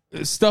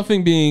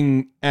stuffing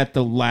being at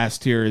the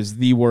last tier is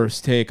the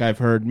worst take I've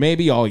heard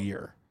maybe all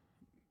year.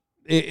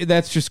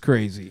 That's just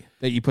crazy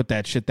that you put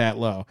that shit that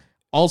low.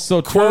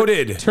 Also,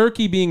 Quoted.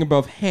 turkey being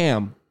above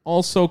ham,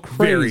 also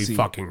Very crazy.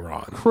 fucking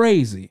wrong.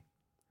 Crazy.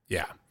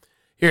 Yeah.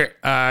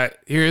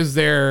 Here's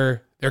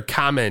their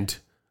comment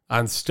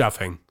on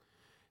stuffing.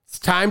 It's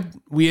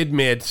time we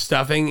admit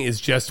stuffing is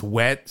just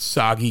wet,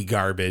 soggy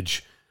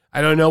garbage.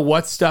 I don't know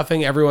what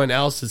stuffing everyone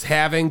else is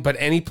having, but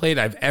any plate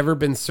I've ever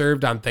been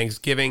served on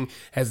Thanksgiving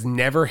has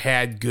never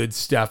had good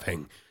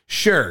stuffing.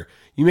 Sure,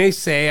 you may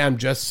say I'm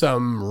just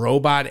some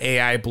robot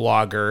AI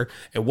blogger,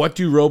 and what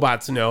do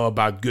robots know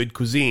about good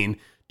cuisine?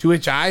 To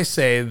which I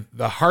say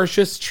the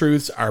harshest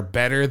truths are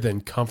better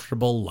than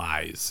comfortable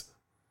lies.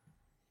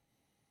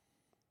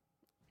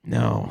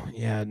 No,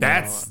 yeah, no.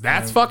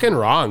 That's fucking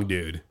wrong,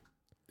 dude.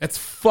 That's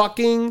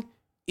fucking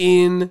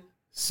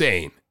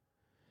insane.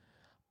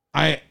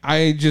 I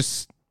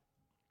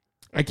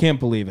can't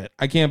believe it.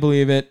 I can't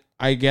believe it.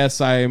 I guess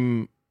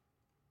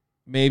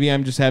maybe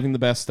I'm just having the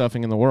best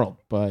stuffing in the world,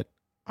 but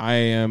I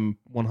am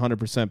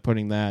 100%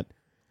 putting that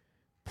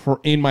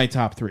in my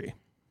top 3.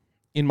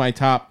 In my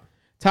top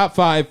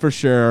 5 for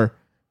sure.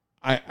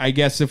 I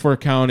guess if we're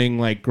counting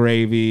like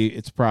gravy,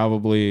 it's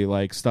probably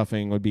like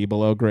stuffing would be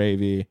below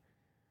gravy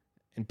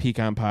and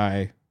pecan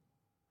pie.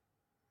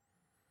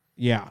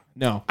 Yeah,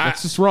 no,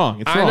 that's just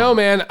wrong. It's wrong. I know,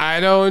 man. I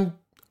don't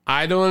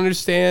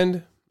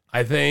understand.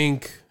 I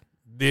think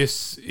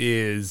this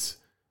is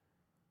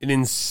an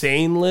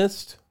insane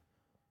list,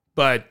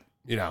 but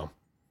you know,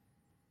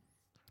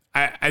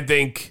 I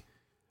think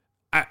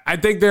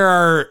there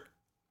are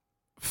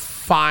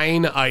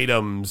fine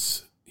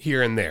items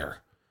here and there.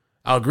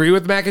 I'll agree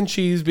with mac and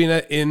cheese being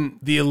in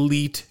the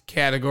elite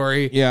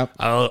category. Yeah.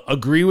 I'll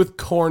agree with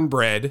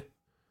cornbread,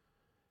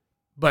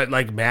 but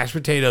like mashed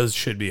potatoes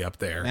should be up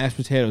there. Mashed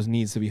potatoes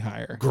needs to be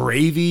higher.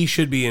 Gravy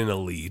should be an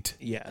elite.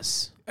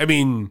 Yes. I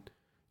mean,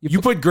 you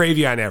put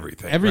gravy on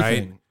everything.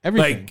 Everything. Right?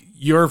 Everything. Like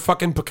your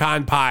fucking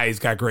pecan pie's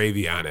got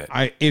gravy on it.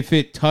 If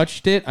it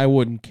touched it, I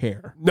wouldn't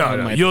care.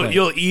 No.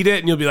 You'll eat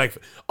it and you'll be like,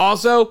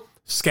 also,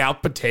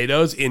 scalloped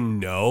potatoes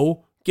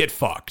get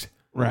fucked.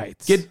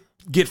 Right.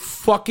 Get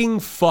fucking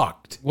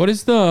fucked. What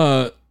is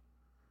the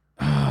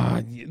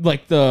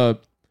like the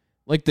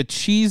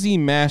cheesy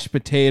mashed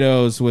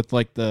potatoes with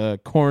like the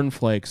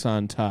cornflakes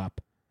on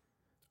top?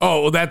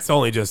 Oh, well, that's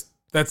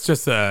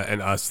just an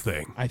us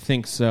thing. I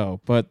think so,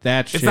 but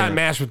that It's not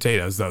mashed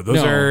potatoes though.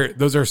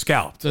 Those are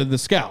scalloped. the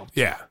scalp.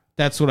 Yeah.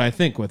 That's what I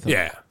think with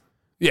them.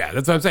 Yeah,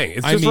 that's what I'm saying.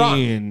 It's just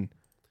wrong.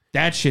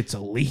 That shit's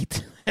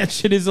elite. That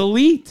shit is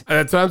elite.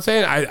 That's what I'm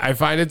saying. I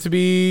find it to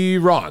be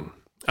wrong.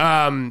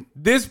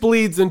 This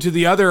bleeds into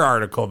the other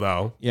article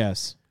though.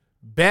 Yes.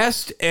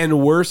 Best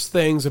and worst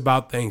things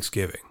about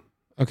Thanksgiving.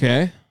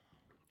 Okay.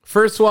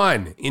 First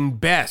one in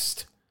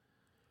best.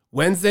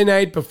 Wednesday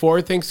night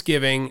before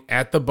Thanksgiving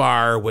at the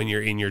bar when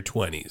you're in your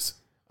 20s.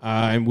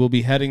 And we'll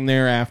be heading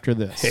there after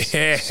this. So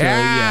yes,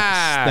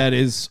 that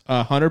is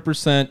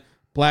 100%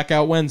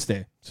 Blackout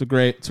Wednesday. It's a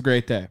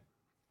great day.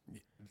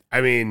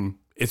 I mean,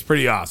 it's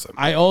pretty awesome.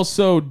 I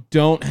also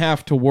don't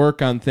have to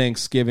work on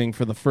Thanksgiving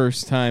for the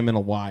first time in a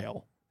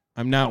while.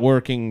 I'm not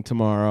working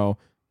tomorrow.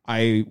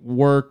 I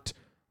worked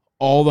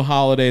all the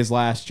holidays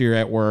last year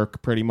at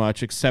work, pretty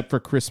much, except for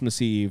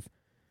Christmas Eve.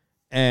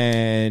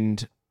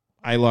 And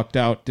I lucked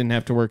out, didn't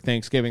have to work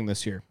Thanksgiving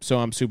this year. So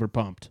I'm super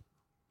pumped.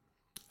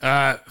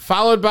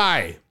 Followed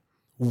by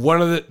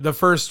one of the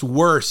first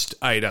worst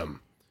item.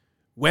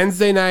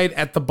 Wednesday night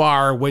at the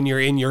bar when you're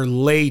in your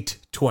late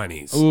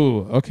 20s.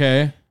 Ooh,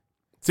 okay.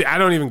 See, I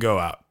don't even go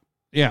out.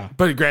 Yeah.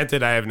 But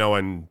granted, I have no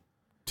one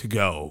to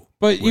go.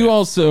 But you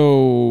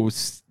also...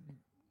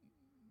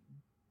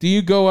 Do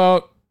you go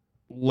out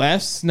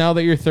less now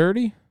that you're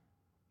 30?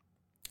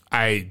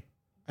 I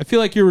feel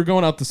like you were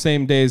going out the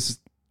same days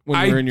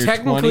when you were in your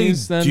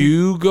 20s then. I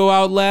do go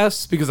out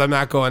less because I'm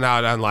not going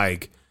out on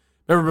like...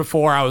 Remember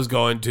before I was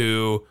going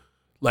to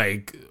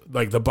like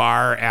the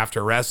bar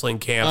after wrestling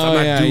camps. I'm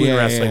not doing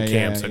wrestling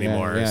camps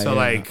anymore.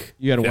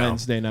 You had a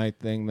Wednesday night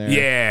thing there.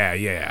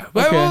 Yeah.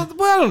 But, well,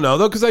 I don't know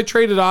though, because I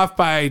traded off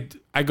by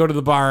I go to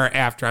the bar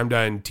after I'm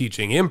done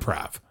teaching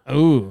improv.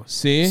 Oh,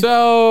 see?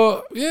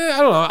 So yeah,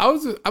 I don't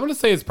know. I'm gonna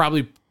say it's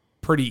probably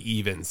pretty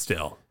even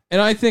still.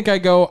 And I think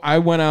I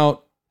went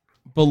out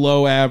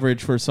below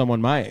average for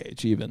someone my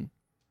age, even.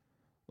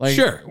 Like,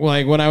 sure.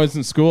 Like when I was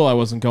in school, I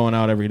wasn't going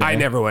out every day. I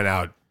never went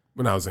out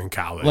when I was in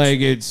college. Like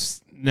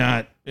it's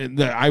not.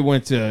 I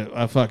went to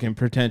a fucking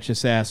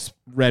pretentious ass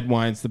red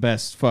wine's the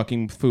best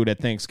fucking food at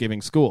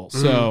Thanksgiving school.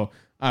 So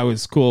I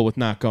was cool with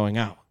not going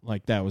out.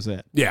 Like that was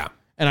it. Yeah.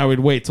 And I would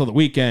wait till the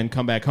weekend,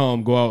 come back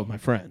home, go out with my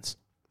friends.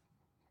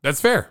 That's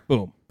fair.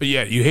 Boom. But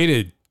yeah, you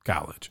hated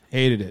college.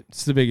 Hated it.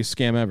 It's the biggest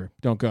scam ever.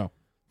 Don't go.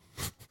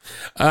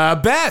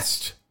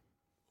 Best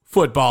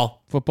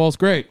football. Football's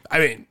great. I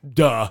mean,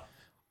 duh.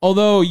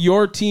 Although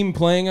your team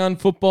playing on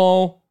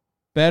football,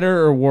 better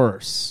or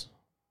worse?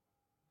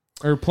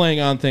 Or playing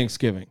on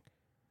Thanksgiving?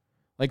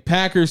 Like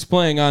Packers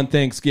playing on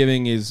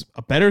Thanksgiving is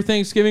a better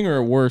Thanksgiving or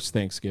a worse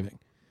Thanksgiving?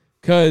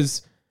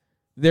 Because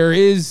there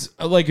is,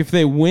 like, if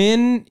they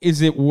win,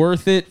 is it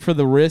worth it for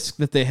the risk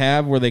that they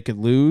have where they could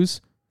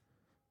lose?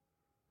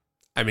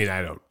 I mean,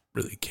 I don't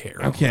really care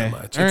that much.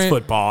 All it's right.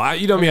 Football.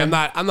 You know me. I'm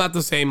not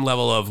the same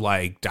level of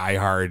like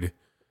diehard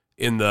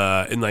in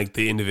like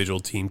the individual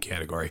team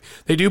category.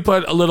 They do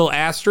put a little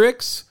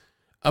asterisk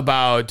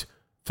about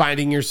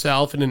finding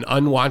yourself in an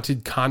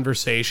unwanted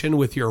conversation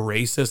with your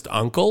racist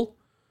uncle,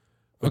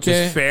 which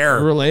is fair.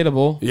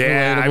 Relatable.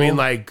 Yeah, Relatable. I mean,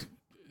 like,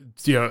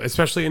 you know,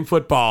 especially in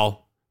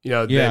football, you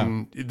know,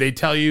 then they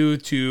tell you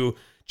to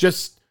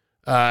just...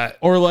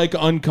 or like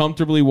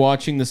uncomfortably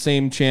watching the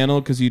same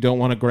channel because you don't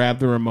want to grab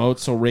the remote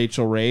so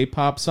Rachel Ray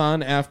pops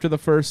on after the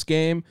first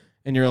game,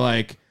 and you're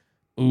like,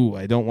 ooh,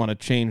 I don't want to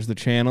change the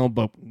channel,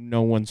 but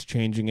no one's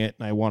changing it,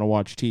 and I want to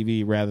watch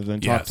TV rather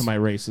than talk to my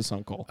racist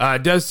uncle.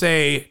 It does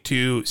say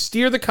to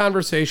steer the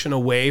conversation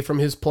away from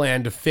his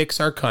plan to fix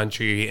our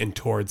country and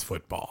towards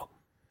football.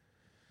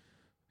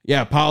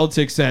 Yeah,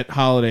 politics at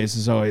holidays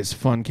is always a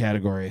fun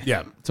category.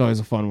 Yeah. It's always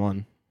a fun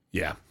one.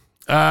 Yeah.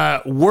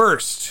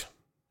 Worst,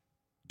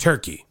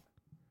 turkey.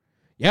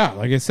 Yeah,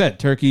 like I said,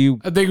 turkey.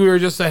 I think we were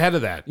just ahead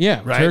of that.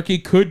 Yeah, right? Turkey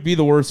could be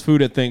the worst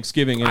food at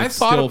Thanksgiving, and I it's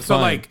thought still so.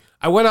 fine. Like,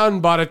 I went out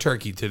and bought a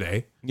turkey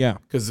today. Yeah,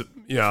 because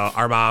you know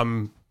our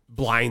mom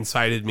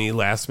blindsided me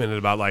last minute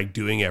about like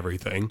doing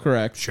everything.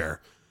 Correct.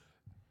 Sure.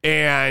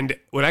 And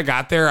when I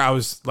got there, I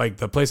was like,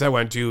 the place I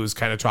went to was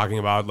kind of talking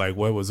about like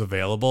what was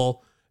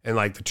available, and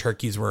like the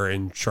turkeys were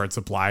in short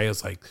supply. I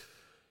was like,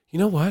 you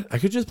know what? I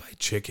could just buy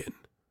chicken.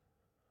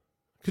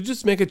 I could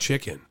just make a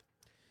chicken.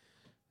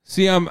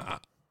 See,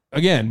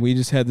 again, we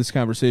just had this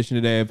conversation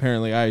today.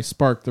 Apparently, I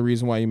sparked the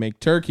reason why you make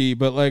turkey,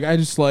 but like, I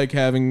just like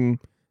having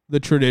the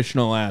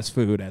traditional ass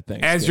food at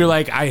Thanksgiving. As you're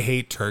like, I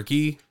hate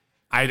turkey.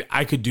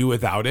 I could do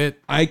without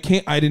it. I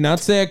did not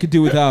say I could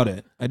do without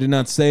it. I did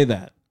not say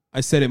that.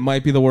 I said it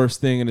might be the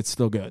worst thing, and it's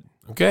still good.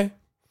 Okay.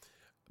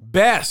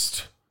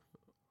 Best,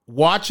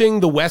 watching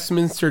the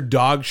Westminster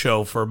Dog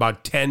Show for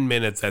about 10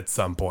 minutes at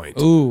some point.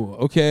 Ooh,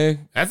 okay.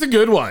 That's a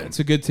good one. It's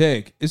a good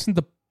take. Isn't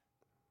the...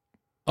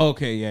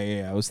 Okay,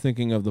 yeah. I was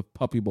thinking of the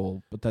Puppy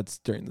Bowl, but that's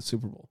during the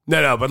Super Bowl.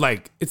 No, but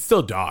like, it's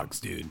still dogs,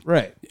 dude.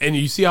 Right. And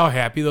you see how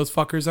happy those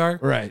fuckers are?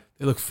 Right.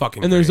 They look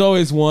fucking And great. there's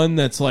always one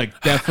that's like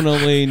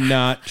definitely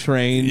not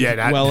trained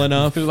well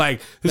enough. Like,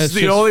 this That's is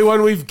the just only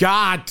one we've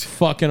got.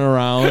 fucking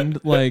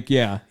around. Like,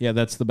 yeah,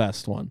 that's the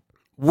best one.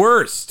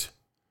 Worst,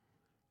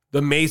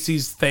 the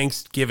Macy's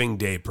Thanksgiving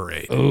Day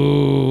Parade.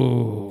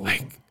 Ooh.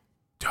 Like,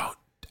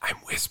 I'm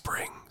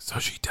whispering so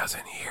she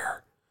doesn't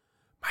hear.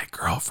 My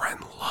girlfriend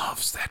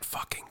loves that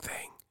fucking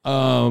thing.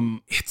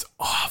 It's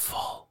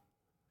awful.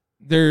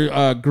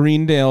 Their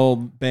Greendale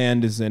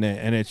band is in it,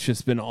 and it's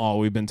just been all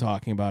we've been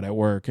talking about at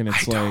work. And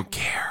it's I like, don't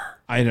care.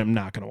 I'm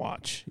not gonna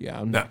watch.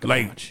 Yeah, I'm not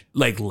gonna watch.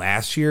 Like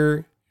last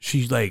year,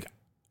 she like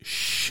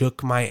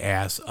shook my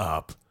ass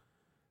up,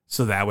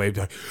 so that way, I'd be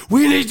like,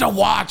 we need to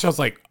watch. I was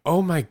like,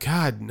 oh my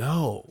god,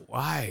 no,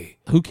 why?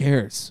 Who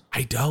cares?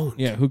 I don't.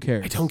 Yeah, who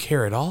cares? I don't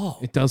care at all.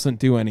 It doesn't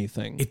do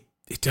anything.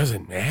 It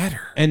doesn't matter.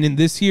 And in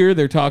this year,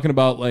 they're talking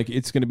about like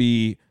it's going to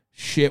be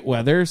shit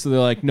weather, so they're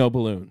like no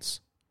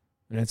balloons,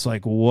 and it's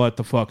like, what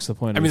the fuck's the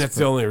point? I of mean, this that's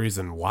the only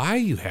reason why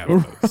you have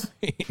those.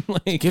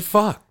 Like, Get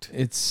fucked.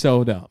 it's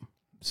so dumb,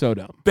 so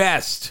dumb.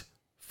 Best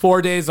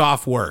 4 days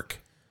off work.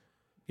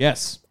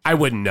 Yes. I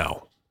wouldn't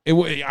know.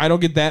 I don't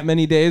get that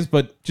many days,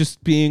 but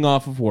just being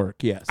off of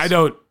work, yes. I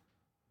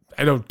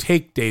don't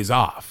take days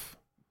off.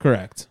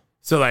 Correct.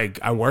 So like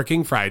I'm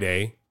working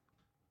Friday.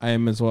 I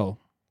am as well.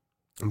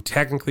 I'm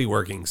technically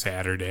working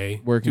Saturday.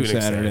 Working to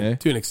an Saturday. Extent,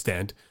 to an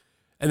extent.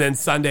 And then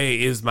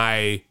Sunday is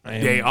my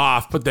day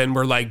off, but then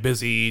we're like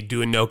busy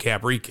doing no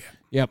cap recap.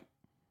 Yep.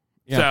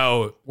 Yeah.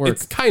 So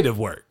it's kind of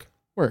work.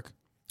 Work.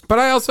 But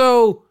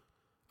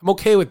I'm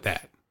okay with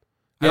that.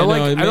 I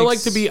Yeah, don't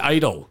like to be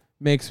idle.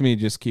 Makes me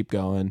just keep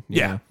going.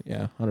 Yeah.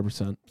 Yeah,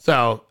 100%.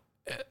 So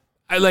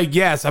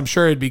yes, I'm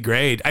sure it'd be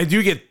great. I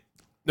do get,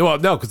 no,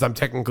 because I'm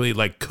technically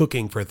like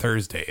cooking for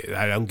Thursday.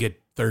 I don't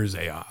get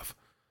Thursday off.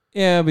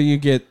 Yeah, but you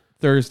get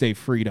Thursday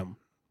freedom.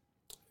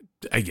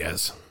 I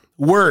guess.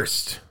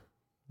 Worst,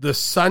 the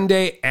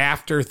Sunday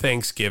after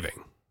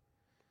Thanksgiving.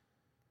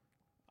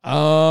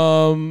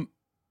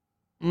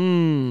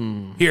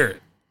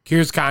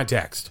 Here's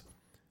context.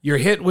 You're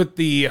hit with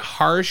the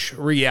harsh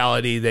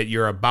reality that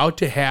you're about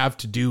to have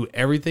to do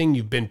everything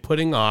you've been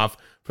putting off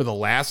for the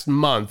last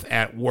month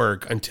at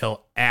work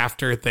until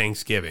after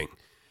Thanksgiving.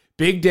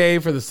 Big day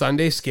for the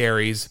Sunday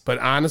scaries, but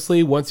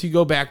honestly, once you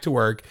go back to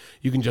work,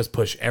 you can just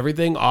push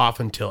everything off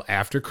until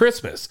after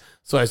Christmas.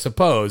 So I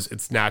suppose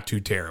it's not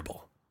too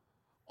terrible.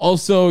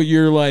 Also,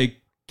 you're like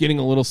getting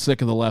a little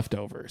sick of the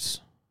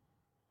leftovers.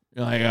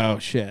 You're like, oh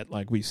shit,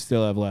 like we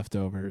still have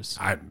leftovers.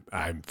 I'm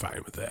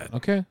fine with that.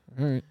 Okay,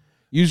 all right.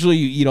 Usually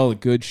you eat all the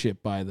good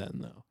shit by then,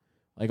 though.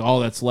 Like all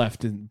that's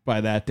left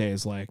by that day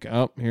is like,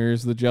 oh,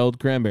 here's the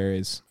gelled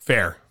cranberries.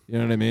 Fair. You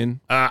know what I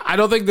mean? I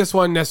don't think this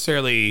one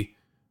necessarily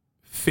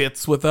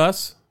fits with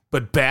us,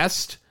 but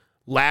best,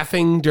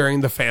 laughing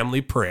during the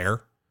family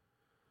prayer.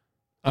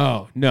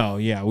 Oh, no,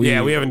 yeah. We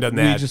haven't done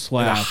that we just in a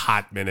laugh.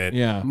 hot minute.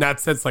 Yeah.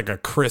 Not since like a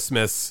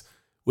Christmas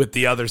with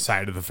the other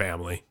side of the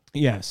family,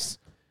 Yes.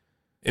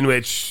 in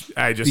which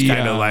I just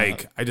kind of I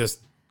just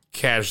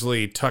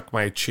casually tuck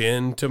my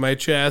chin to my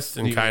chest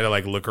and kind of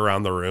like look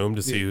around the room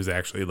to see who's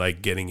actually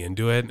like getting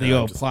into it. The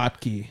old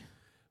Plotke.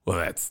 Well,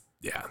 that's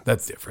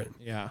different.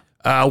 Yeah.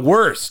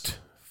 Worst,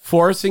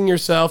 forcing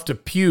yourself to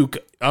puke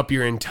up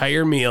your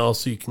entire meal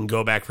so you can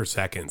go back for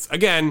seconds.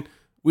 Again,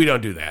 we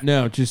don't do that.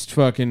 No, just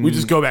fucking. We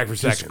just go back for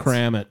seconds. Just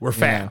cram it. We're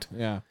fat.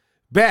 Yeah.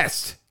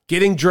 Best,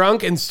 getting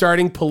drunk and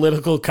starting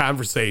political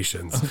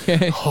conversations.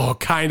 Okay. Oh, I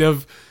kind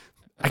of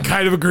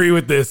agree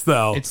with this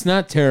though. It's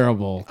not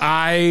terrible.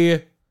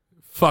 I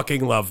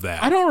fucking love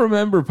that. I don't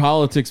remember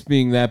politics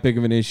being that big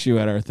of an issue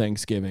at our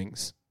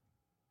Thanksgivings.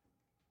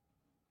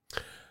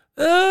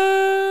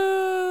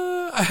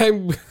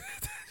 I'm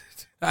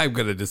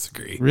going to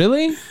disagree.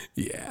 Really?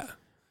 Yeah.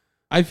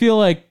 I feel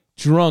like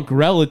drunk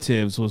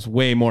relatives was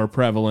way more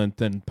prevalent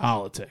than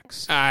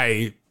politics.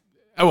 Yes.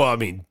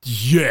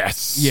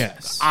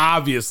 Yes.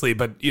 Obviously,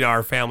 but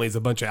our family's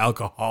a bunch of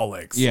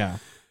alcoholics. Yeah.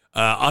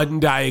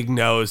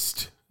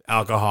 Undiagnosed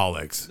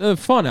alcoholics.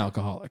 Fun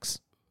alcoholics.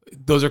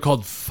 Those are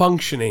called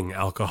functioning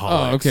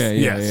alcoholics. Oh, okay.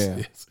 Yeah,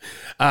 yes.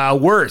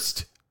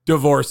 Worst,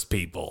 divorced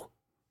people.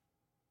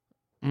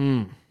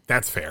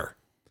 That's fair.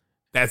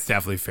 That's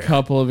definitely fair.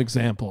 Couple of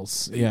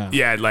examples. Yeah.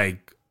 Yeah,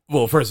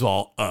 first of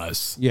all,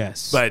 us.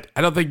 Yes. But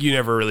I don't think you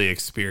never really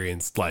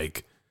experienced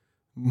like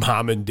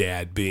mom and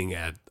dad being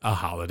at a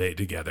holiday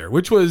together,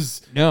 which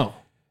was no.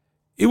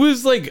 It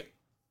was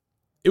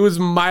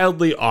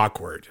mildly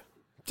awkward.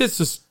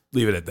 Just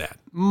leave it at that.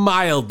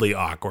 Mildly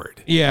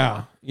awkward.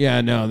 Yeah.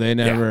 Yeah, no, they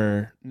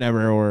never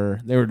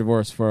were. They were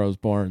divorced before I was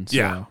born.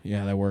 So,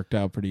 yeah, that worked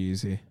out pretty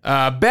easy.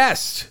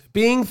 Best,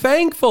 being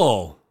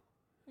thankful.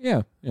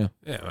 Yeah. Yeah,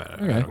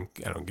 I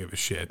don't give a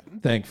shit.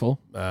 Thankful.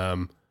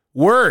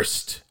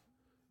 Worst,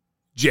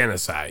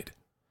 genocide.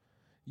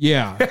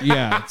 Yeah.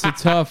 It's a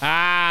tough.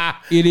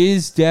 It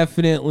is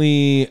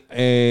definitely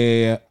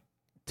a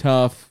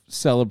tough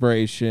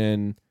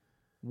celebration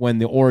when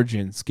the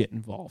origins get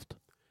involved.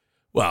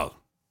 Well,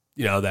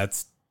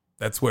 that's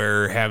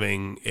where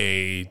having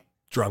a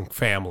drunk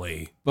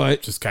family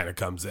just kind of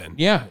comes in.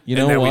 Yeah,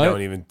 and then we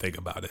don't even think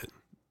about it.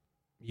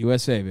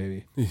 USA,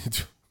 baby.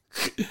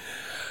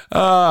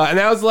 And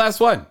that was the last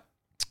one.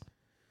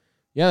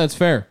 Yeah, that's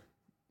fair.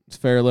 It's a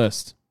fair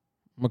list.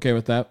 I'm okay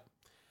with that.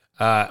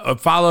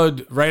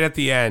 Followed right at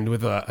the end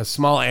with a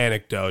small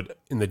anecdote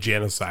in the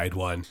genocide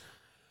one.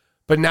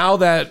 But now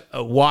that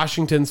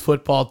Washington's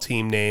football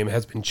team name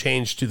has been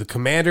changed to the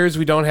Commanders,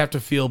 we don't have to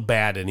feel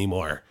bad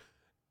anymore.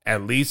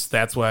 At least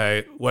that's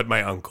what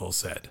my uncle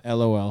said.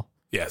 LOL.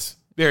 Yes.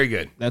 Very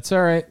good. That's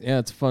all right. Yeah,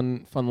 it's a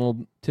fun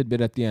little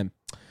tidbit at the end.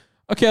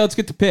 Okay, let's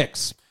get to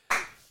picks.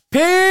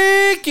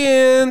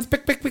 Pickens.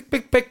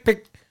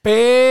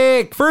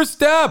 Pick.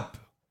 First up,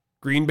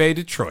 Green Bay,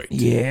 Detroit.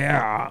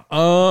 Yeah.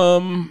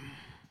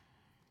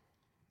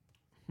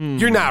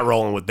 You're not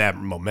rolling with that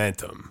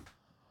momentum.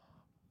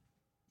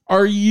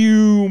 Are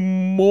you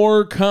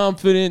more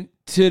confident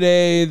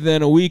today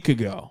than a week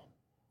ago?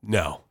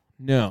 No.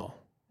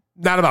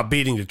 Not about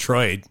beating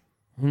Detroit.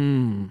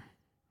 It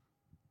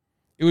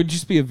would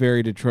just be a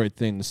very Detroit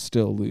thing to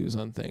still lose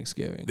on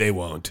Thanksgiving. They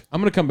won't. I'm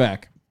going to come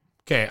back.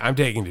 Okay, I'm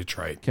taking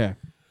Detroit. Okay.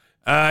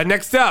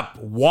 Next up,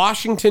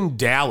 Washington,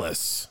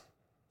 Dallas.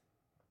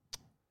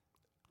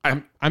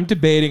 I'm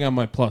debating on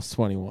my plus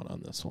 21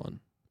 on this one.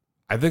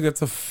 I think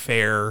that's a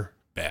fair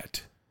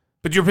bet.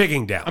 But you're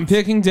picking Dallas. I'm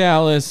picking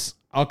Dallas.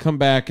 I'll come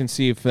back and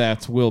see if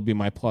that will be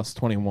my plus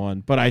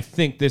 21. But I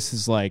think this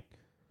is like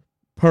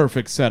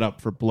perfect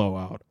setup for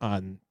blowout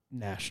on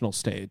national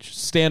stage.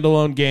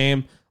 Standalone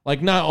game.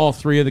 Like, not all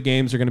three of the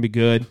games are going to be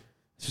good.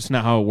 It's just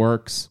not how it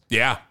works.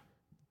 Yeah.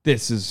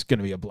 This is going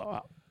to be a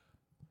blowout.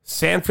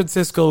 San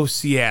Francisco,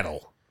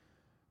 Seattle.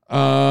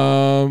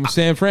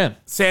 San Fran.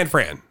 San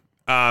Fran.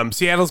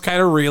 Seattle's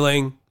kind of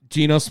reeling.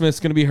 Geno Smith's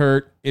going to be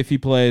hurt if he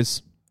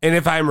plays. And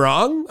if I'm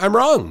wrong, I'm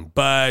wrong.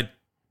 But,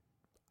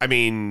 I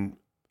mean,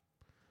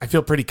 I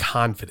feel pretty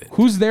confident.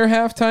 Who's their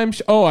halftime?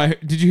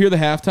 Did you hear the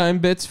halftime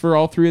bits for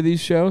all three of these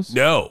shows?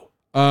 No.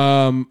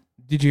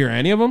 Did you hear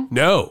any of them?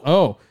 No.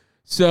 Oh,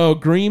 so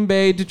Green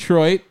Bay,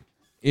 Detroit.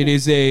 It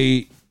is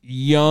a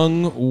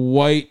young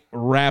white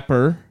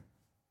rapper.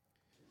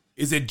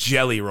 Is it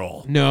Jelly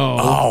Roll? No.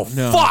 Oh,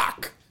 no.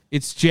 fuck.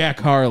 It's Jack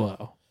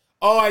Harlow.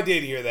 Oh, I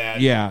did hear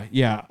that. Yeah.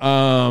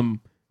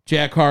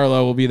 Jack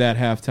Harlow will be that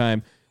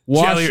halftime.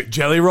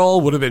 Jelly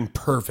Roll would have been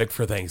perfect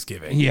for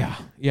Thanksgiving. Yeah.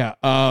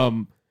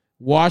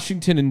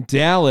 Washington and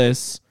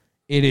Dallas.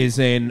 It is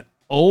an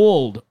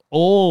old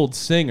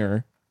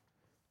singer,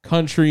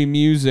 country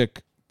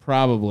music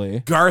probably.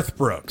 Garth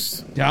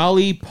Brooks.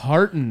 Dolly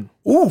Parton.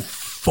 Ooh,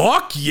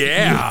 fuck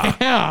yeah.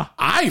 Yeah.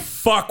 I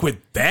fuck with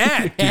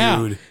that,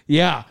 dude.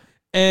 Yeah.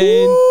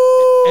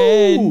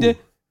 And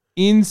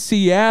in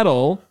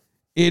Seattle,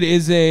 it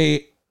is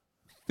a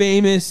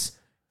famous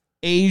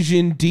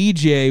Asian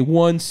DJ,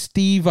 one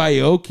Steve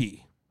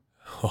Aoki.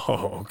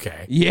 Oh,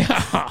 okay.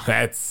 Yeah.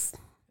 That's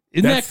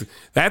Isn't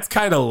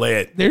kind of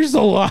lit. There's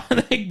a lot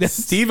like that.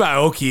 Steve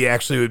Aoki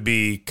actually would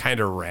be kind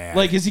of rad.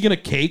 Like, is he gonna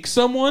cake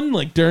someone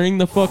like during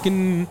the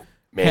fucking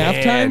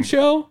halftime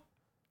show?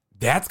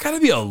 That's gotta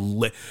be a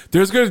lit.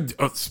 There's gonna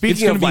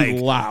speaking It's of gonna be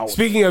like loud.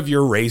 Speaking of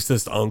your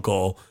racist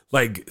uncle,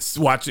 like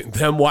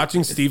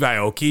watching Steve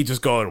Aoki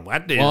just going,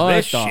 what is What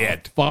this the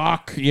shit?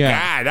 fuck?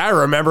 Yeah. God, I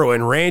remember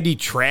when Randy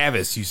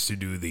Travis used to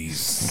do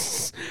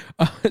these.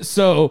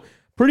 So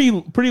pretty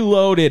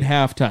loaded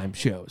halftime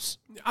shows.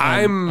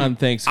 On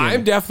Thanksgiving.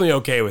 I'm definitely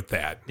okay with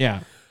that.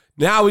 Yeah.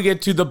 Now we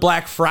get to the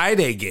Black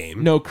Friday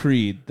game. No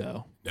Creed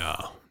though,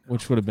 No.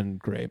 which would have been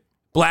great.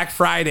 Black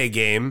Friday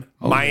game,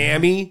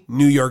 Miami,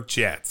 New York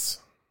Jets.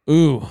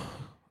 Ooh,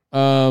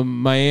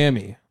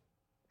 Miami.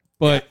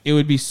 But it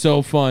would be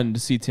so fun to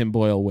see Tim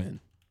Boyle win.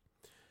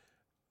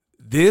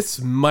 This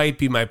might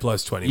be my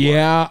plus 21.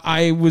 Yeah,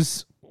 I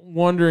was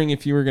wondering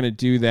if you were going to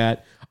do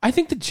that. I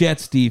think the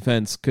Jets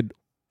defense could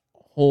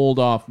hold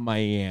off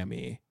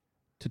Miami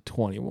to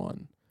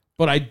 21,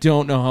 but I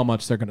don't know how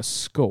much they're going to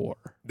score.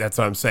 That's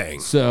what I'm saying.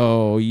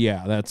 So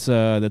yeah, that's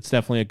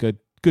definitely a good.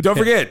 Don't pick.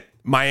 forget,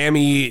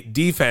 Miami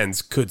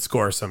defense could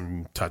score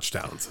some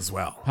touchdowns as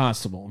well.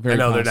 Possible, very. I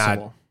know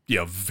possible. they're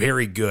not,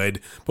 very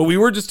good, but we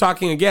were just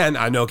talking again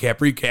on No Cap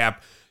Recap.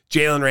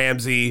 Jalen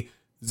Ramsey,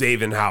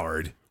 Xavier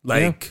Howard,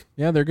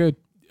 yeah, they're good.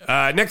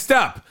 Next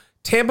up,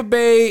 Tampa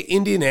Bay,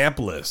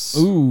 Indianapolis.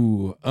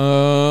 Ooh,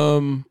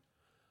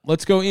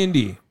 let's go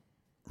Indy.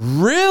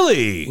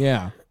 Really?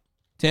 Yeah,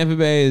 Tampa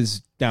Bay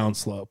is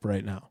downslope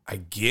right now. I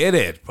get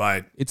it,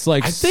 but It's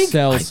like I think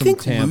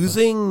Tampa.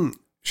 losing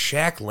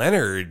Shaq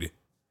Leonard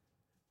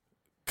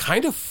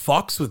kind of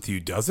fucks with you,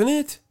 doesn't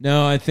it?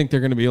 No, I think they're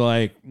going to be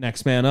like,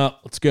 next man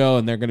up, let's go.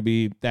 And they're going to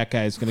be, that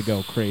guy's going to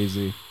go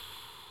crazy.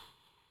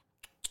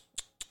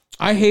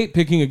 I hate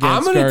picking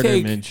against Gardner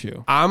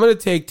Minshew. I'm going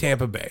to take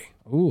Tampa Bay.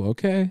 Ooh,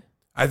 okay.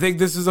 I think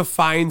this is a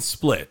fine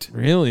split.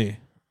 Really?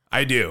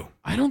 I do.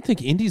 I don't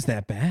think Indy's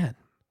that bad.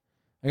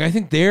 Like, I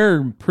think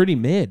they're pretty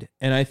mid,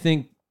 and I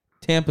think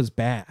Tampa's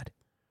bad.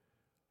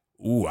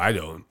 Ooh, I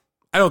don't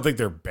think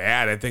they're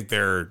bad. I think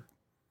they're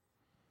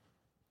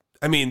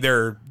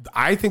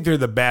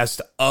the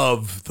best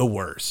of the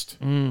worst.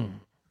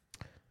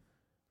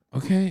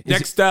 Okay.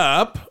 Next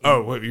up.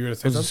 Oh, what you were going to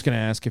say? I was just going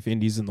to ask if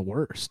Indy's in the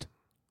worst.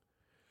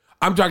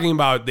 I'm talking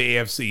about the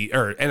AFC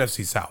or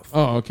NFC South.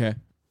 Oh, okay.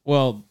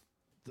 Well,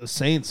 the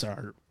Saints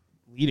are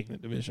leading the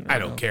division right I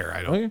don't now. care.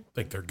 I don't Okay.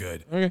 think they're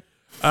good. Okay.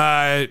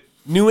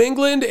 New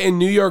England and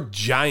New York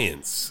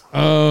Giants.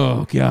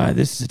 Oh, God,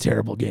 this is a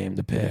terrible game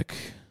to pick.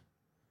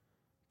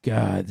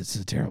 Did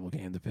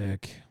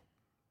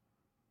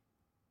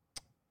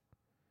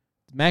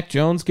Mac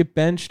Jones get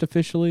benched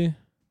officially?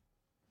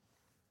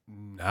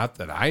 Not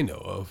that I know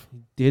of.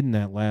 He did in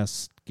that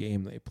last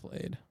game they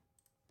played.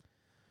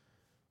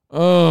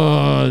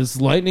 Oh,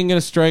 is Lightning going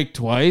to strike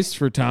twice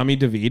for Tommy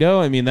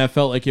DeVito? I mean, that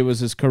felt like it was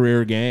his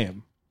career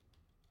game.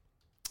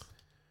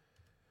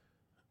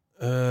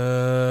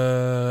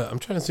 I'm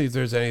trying to see if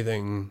there's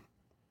anything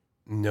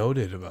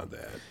noted about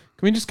that.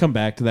 Can we just come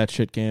back to that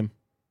shit game?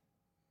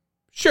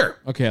 Sure.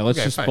 Okay, let's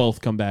Okay, just fine.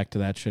 both come back to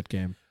that shit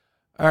game.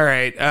 All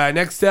right.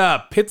 Next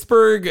up,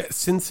 Pittsburgh,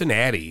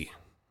 Cincinnati.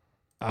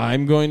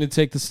 I'm going to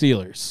take the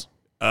Steelers.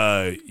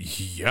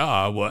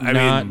 Yeah. Well, I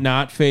mean,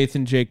 Not faith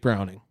in Jake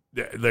Browning.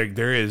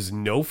 there is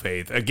no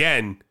faith.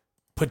 Again,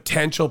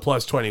 potential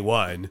plus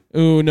 21.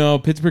 Ooh, no,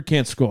 Pittsburgh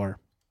can't score.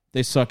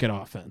 They suck at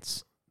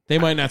offense. They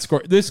might not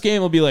score. This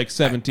game will be like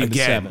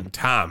 17-7.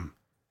 Tom,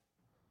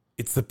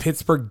 it's the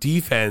Pittsburgh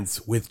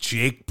defense with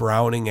Jake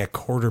Browning at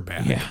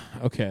quarterback. Yeah,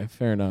 okay,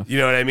 fair enough. You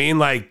know what I mean?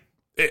 Like,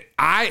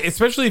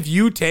 especially if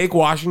you take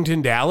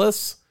Washington,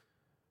 Dallas,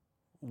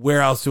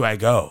 where else do I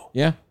go?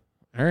 Yeah,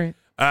 all right.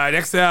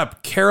 Next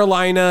up,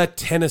 Carolina,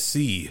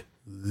 Tennessee.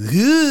 This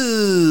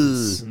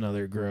is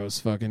another gross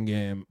fucking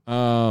game.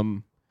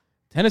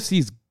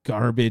 Tennessee's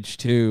garbage,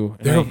 too.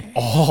 They're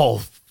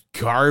all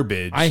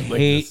garbage. I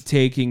hate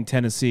taking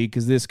Tennessee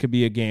because this could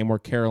be a game where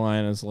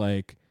Carolina's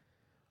like,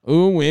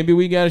 oh, maybe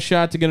we got a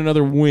shot to get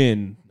another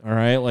win. All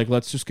right, like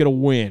let's just get a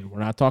win. We're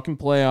not talking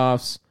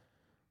playoffs,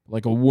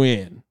 like a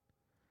win.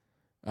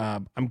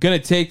 I'm gonna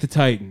take the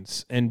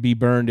Titans and be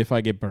burned if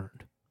I get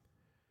burned.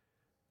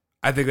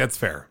 I think that's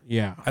fair.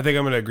 Yeah, I think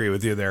I'm gonna agree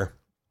with you there.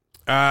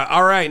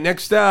 All right,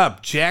 next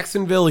up,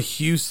 Jacksonville,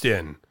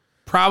 Houston.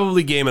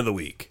 Probably game of the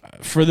week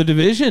for the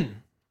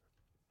division.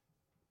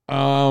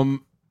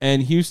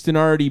 And Houston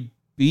already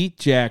beat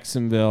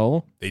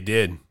Jacksonville. They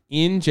did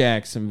in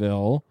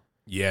Jacksonville.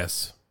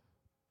 Yes.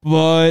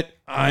 But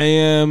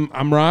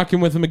I'm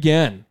rocking with them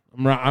again.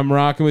 I'm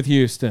rocking with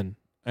Houston.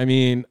 I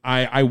mean,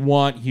 I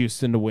want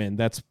Houston to win.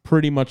 That's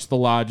pretty much the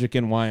logic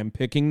and why I'm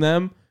picking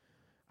them.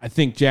 I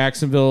think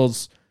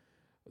Jacksonville's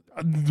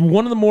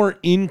one of the more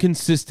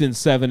inconsistent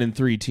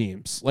 7-3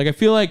 teams. Like, I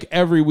feel like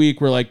every week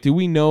we're like, do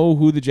we know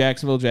who the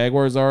Jacksonville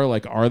Jaguars are?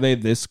 Like, are they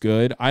this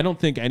good? I don't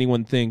think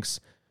anyone thinks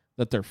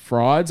that they're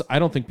frauds. I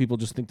don't think people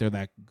just think they're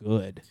that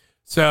good.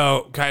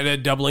 So, kind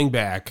of doubling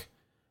back,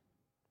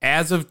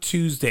 as of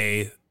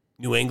Tuesday,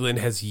 New England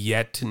has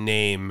yet to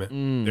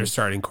name their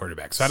starting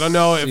quarterback. So I don't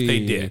know if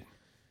they did.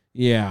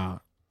 Yeah.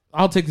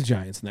 I'll take the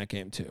Giants in that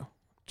game too.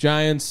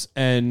 Giants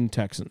and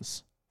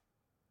Texans.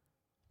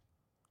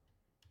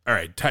 All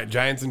right.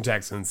 Giants and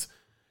Texans.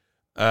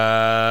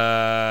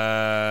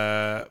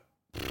 Yeah,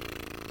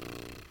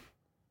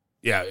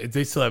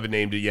 they still haven't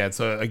named it yet.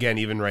 So again,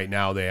 even right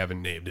now, they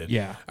haven't named it.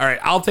 Yeah. All right.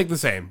 I'll take the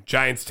same.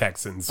 Giants,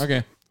 Texans.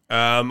 Okay.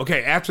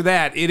 Okay. After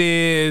that, it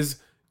is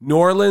New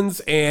Orleans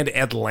and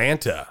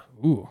Atlanta.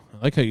 Ooh, I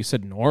like how you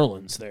said New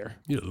Orleans there.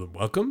 You're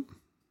welcome.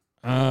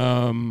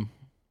 God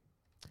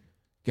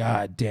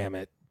damn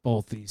it.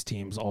 Both these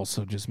teams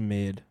also just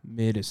mid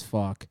as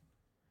fuck.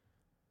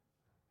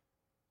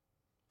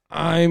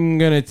 I'm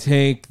going to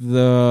take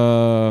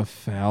the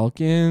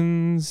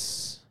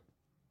Falcons.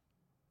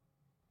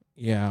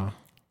 Yeah.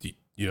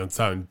 You don't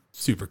sound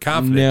super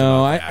confident.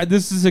 No,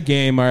 this is a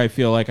game where I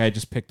feel like I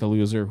just pick the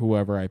loser,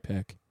 whoever I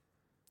pick.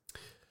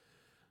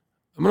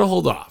 I'm going to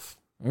hold off.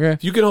 Okay.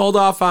 If you can hold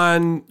off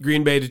on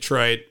Green Bay,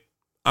 Detroit,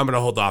 I'm going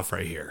to hold off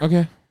right here.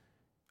 Okay.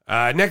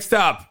 Next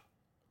up,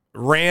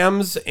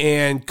 Rams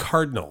and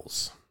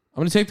Cardinals.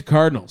 I'm going to take the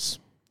Cardinals.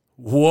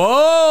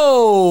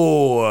 Whoa.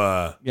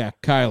 Yeah,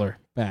 Kyler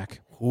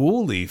back.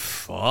 Holy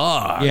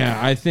fuck. Yeah,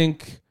 I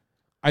think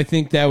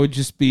that would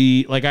just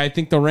be like, I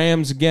think the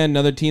Rams, again,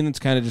 another team that's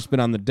kind of just been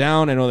on the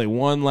down. I know they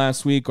won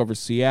last week over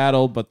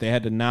Seattle, but they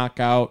had to knock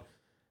out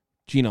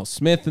Geno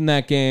Smith in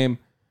that game.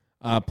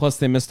 Plus,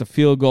 they missed a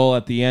field goal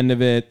at the end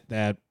of it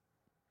that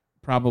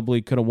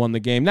probably could have won the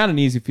game. Not an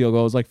easy field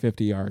goal. It was like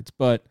 50 yards.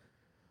 But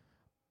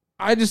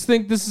I just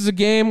think this is a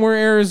game where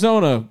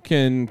Arizona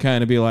can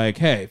kind of be like,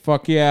 hey,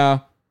 fuck yeah,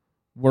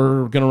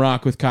 we're going to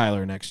rock with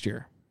Kyler next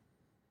year.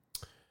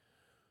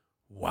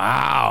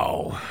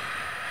 Wow.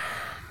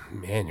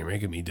 Man, you're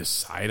making me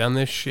decide on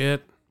this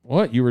shit.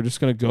 What? You were just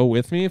going to go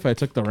with me? If I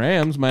took the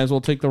Rams, might as well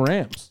take the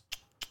Rams.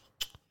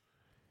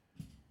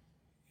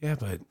 Yeah,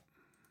 but...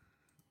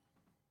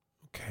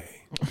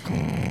 Okay.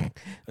 I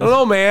don't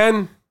know,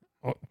 man.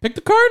 Pick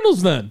the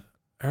Cardinals then.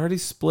 I already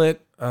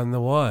split on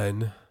the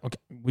one. Okay,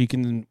 we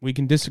can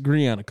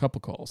disagree on a couple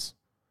calls.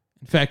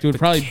 In fact, it would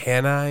probably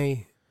Can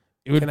I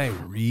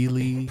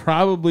really?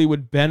 Probably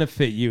would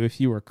benefit you if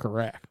you were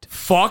correct.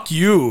 Fuck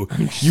you,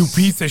 you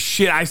piece of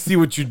shit. I see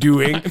what you're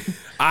doing.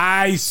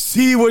 I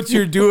see what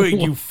you're doing,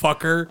 you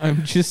fucker.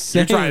 I'm just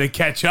saying. You're trying to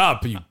catch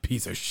up, you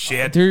piece of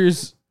shit.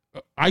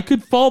 I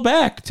could fall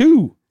back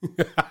too.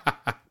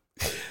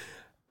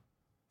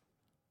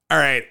 All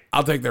right,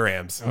 I'll take the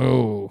Rams.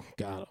 Oh,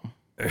 got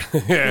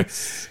him.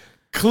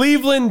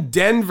 Cleveland,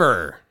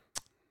 Denver.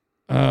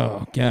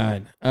 Oh,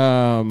 God.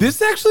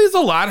 This actually is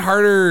a lot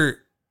harder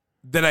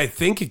than I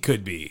think it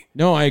could be.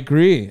 No, I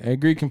agree. I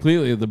agree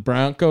completely. The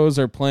Broncos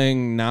are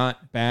playing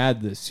not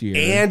bad this year.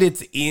 And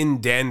it's in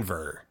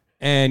Denver.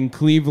 And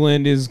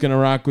Cleveland is going to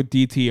rock with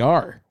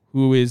DTR,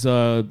 who is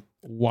a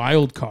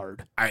wild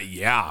card.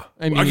 Yeah.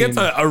 I mean, against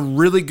a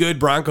really good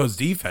Broncos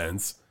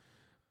defense.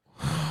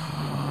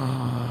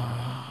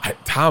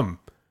 Tom,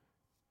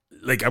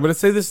 like, I'm going to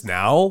say this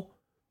now.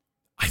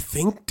 I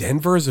think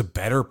Denver is a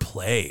better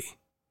play.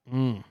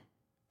 I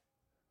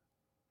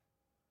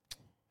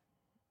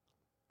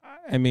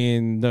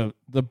mean, the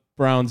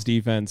Browns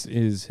defense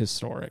is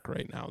historic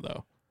right now,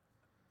 though.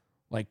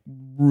 Like,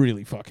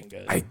 really fucking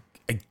good. I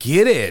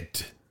get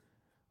it.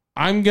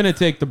 I'm going to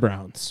take the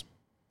Browns.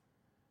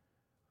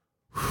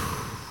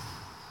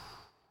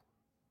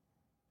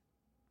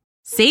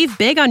 Save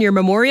big on your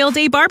Memorial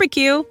Day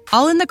barbecue,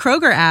 all in the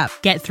Kroger app.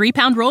 Get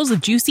 3-pound rolls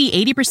of juicy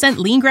 80%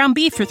 lean ground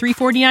beef for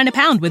 $3.49 a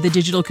pound with a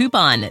digital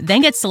coupon.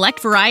 Then get select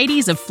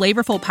varieties of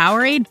flavorful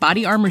Powerade,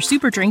 Body Armor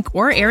Super Drink,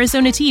 or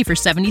Arizona tea for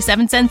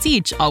 77 cents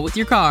each, all with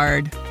your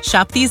card.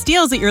 Shop these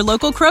deals at your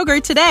local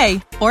Kroger today,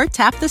 or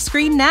tap the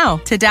screen now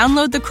to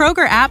download the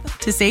Kroger app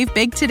to save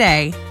big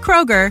today.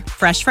 Kroger,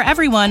 fresh for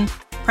everyone.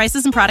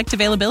 Prices and product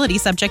availability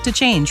subject to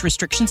change.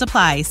 Restrictions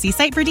apply. See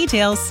site for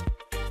details.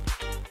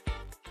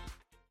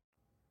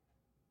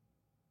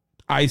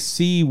 I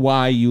see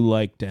why you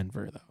like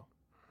Denver,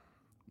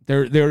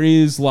 though. There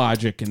is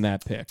logic in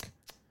that pick.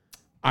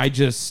 I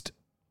just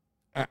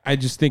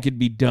think it'd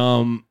be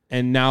dumb,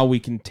 and now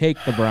we can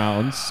take the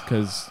Browns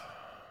because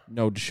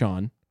no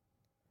Deshaun.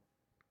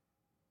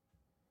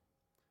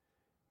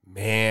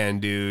 Man,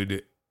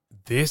 dude,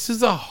 this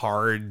is a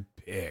hard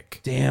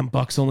pick. Damn,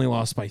 Bucks only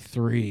lost by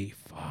 3.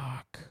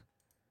 Fuck.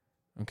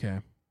 Okay.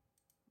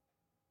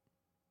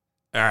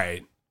 All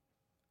right.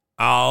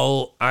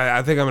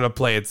 I think I'm going to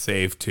play it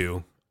safe,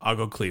 too. I'll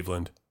go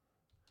Cleveland.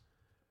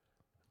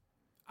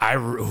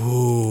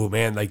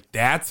 Man, like,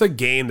 that's a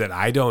game that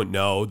I don't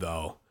know,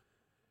 though.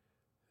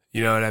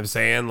 You know what I'm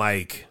saying?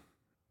 Like,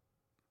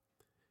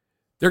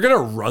 they're going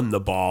to run the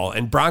ball,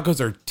 and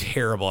Broncos are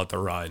terrible at the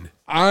run.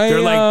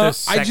 They're like the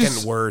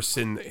second worst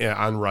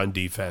on run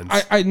defense.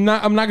 I'm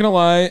not going to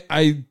lie.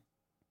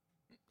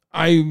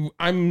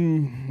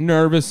 I'm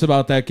nervous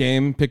about that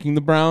game, picking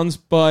the Browns,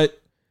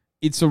 but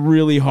it's a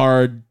really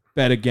hard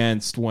bet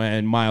against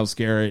when Myles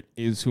Garrett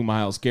is who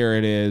Myles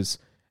Garrett is,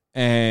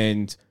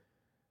 and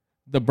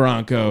the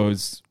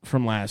Broncos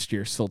from last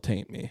year still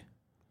taint me.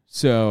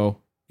 So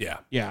yeah.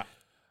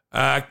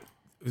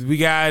 We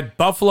got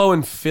Buffalo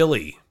and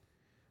Philly.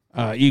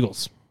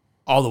 Eagles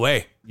all the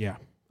way. Yeah.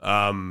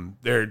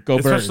 They're Go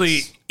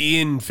especially Birds.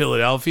 in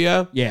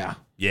Philadelphia. Yeah.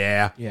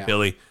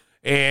 Philly.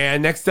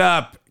 And next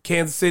up,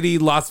 Kansas City,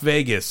 Las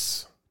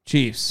Vegas.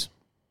 Chiefs.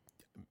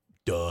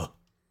 Duh.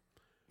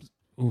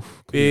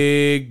 Oof.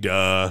 Big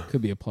duh.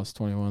 Could be a plus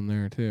 21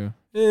 there too.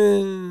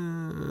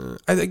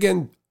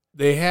 Again,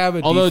 they have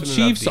a although decent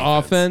Chiefs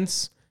enough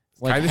offense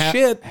kind of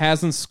shit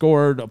hasn't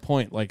scored a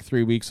point like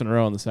 3 weeks in a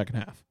row in the second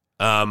half.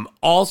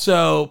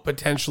 Also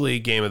potentially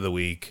game of the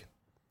week.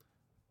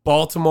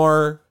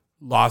 Baltimore,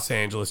 Los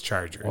Angeles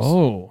Chargers.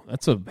 Oh,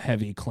 that's a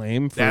heavy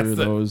claim for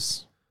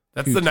those.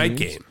 That's two the night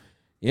teams. game.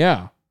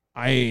 Yeah.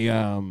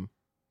 I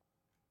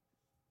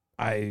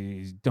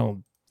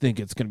don't think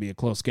it's going to be a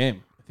close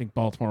game. I think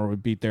Baltimore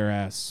would beat their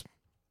ass.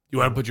 You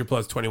want to put your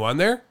plus 21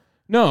 there?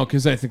 No,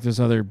 because I think there's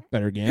other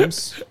better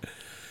games.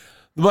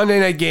 The Monday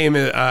night game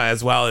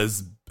as well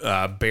as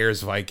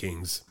Bears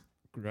Vikings.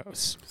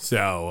 Gross.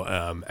 So,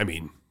 I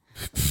mean,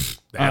 that's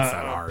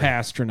not hard.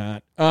 Passed or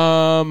not.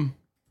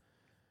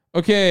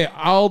 Okay,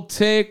 I'll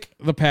take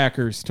the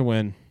Packers to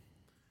win.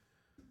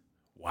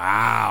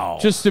 Wow.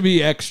 Just to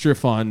be extra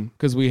fun,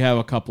 because we have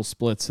a couple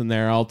splits in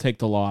there. I'll take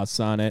the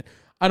loss on it.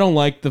 I don't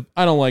like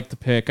the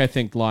pick. I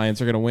think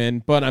Lions are going to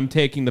win, but I'm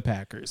taking the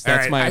Packers.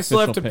 That's my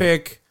official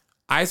pick.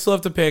 I still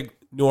have to pick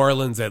New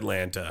Orleans,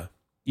 Atlanta.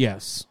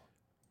 Yes.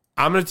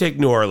 I'm going to take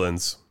New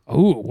Orleans.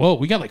 Oh, whoa.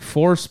 We got like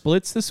 4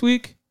 splits this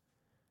week.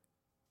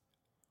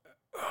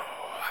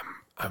 Oh,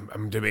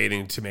 I'm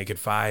debating to make it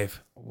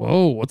 5.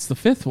 Whoa. What's the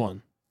 5th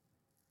one?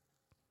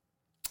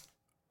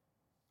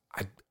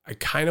 I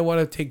kind of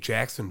want to take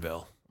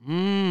Jacksonville.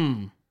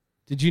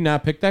 Did you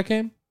not pick that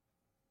game?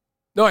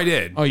 No, I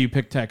did. Oh, you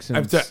picked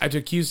Texans. I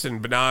took Houston,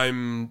 but now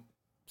I'm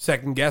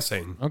second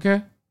guessing.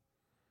 Okay.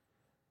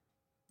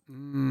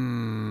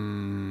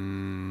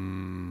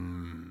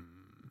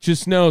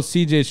 Just know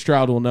CJ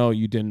Stroud will know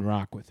you didn't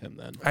rock with him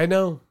then. I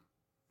know.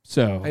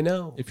 So I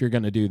know if you're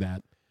going to do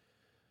that.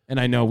 And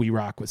I know we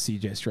rock with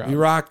CJ Stroud.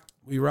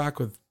 We rock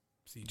with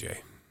CJ.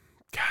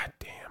 God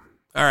damn.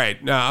 All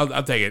right. No,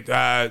 I'll take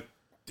it.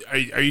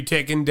 Are you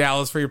taking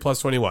Dallas for your plus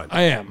 21?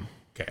 I am.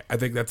 Okay. I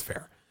think that's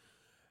fair.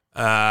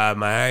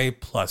 My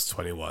plus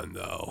 21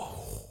 though.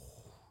 Oh,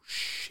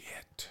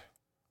 shit.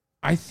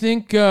 I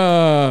think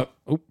I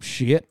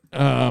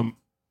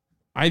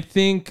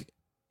think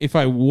if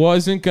I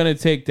wasn't going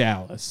to take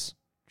Dallas,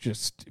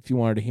 just if you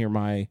wanted to hear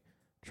my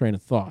train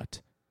of thought,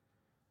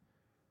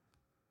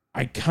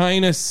 I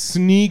kind of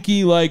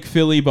sneaky like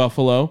Philly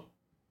Buffalo.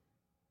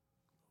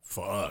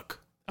 Fuck.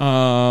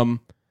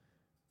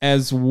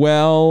 As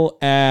well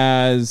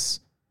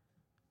as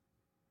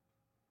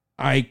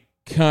I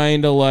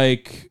kind of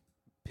like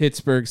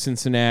Pittsburgh,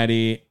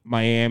 Cincinnati,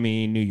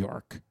 Miami, New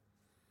York.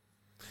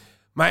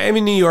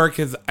 Miami, New York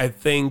is, I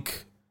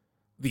think,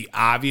 the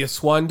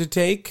obvious one to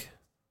take.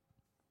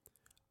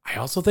 I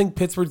also think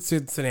Pittsburgh,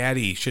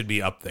 Cincinnati should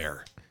be up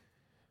there.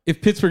 If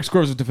Pittsburgh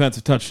scores a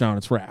defensive touchdown,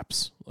 it's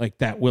wraps. Like,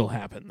 that will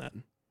happen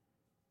then.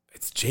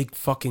 It's Jake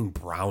fucking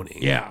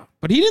Browning. Yeah,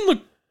 but he didn't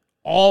look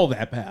all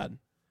that bad.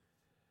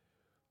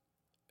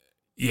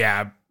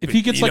 Yeah. If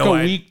he gets like a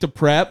week to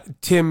prep.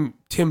 Tim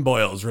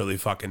Boyle's really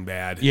fucking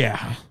bad.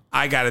 Yeah.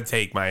 I got to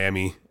take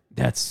Miami.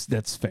 That's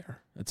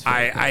fair. That's fair.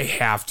 I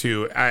have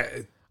to.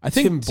 I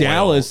think Tim Boyle.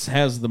 Dallas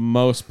has the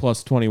most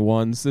plus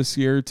 21s this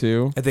year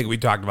too. I think we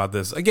talked about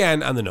this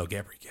again on the No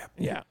Gap Recap.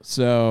 Yeah.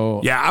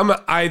 So Yeah,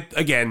 I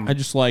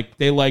just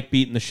they like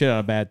beating the shit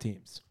out of bad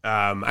teams.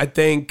 I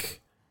think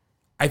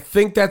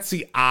that's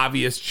the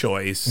obvious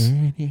choice.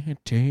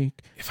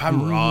 If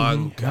I'm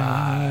wrong,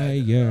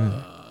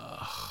 God.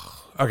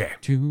 Okay.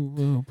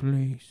 To a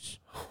place.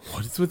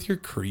 What is with your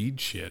Creed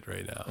shit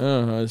right now?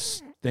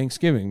 It's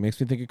Thanksgiving makes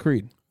me think of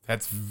Creed.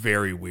 That's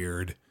very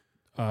weird.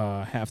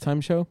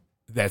 Halftime show.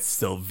 That's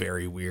still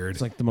very weird.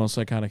 It's like the most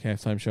iconic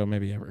halftime show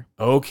maybe ever.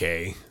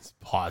 Okay.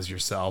 Pause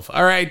yourself.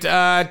 All right,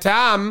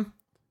 Tom.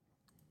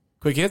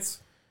 Quick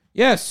hits.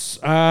 Yes,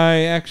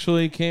 I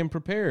actually came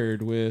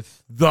prepared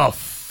with The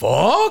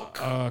fuck?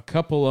 a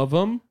couple of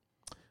them.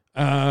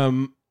 Let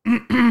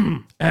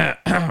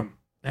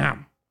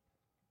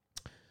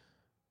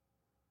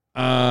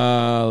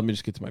me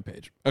just get to my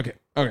page. Okay.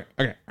 All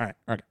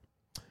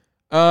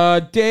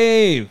right.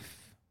 Dave.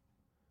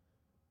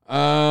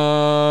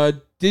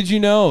 Did you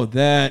know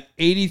that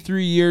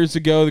 83 years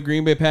ago, the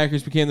Green Bay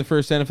Packers became the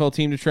first NFL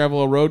team to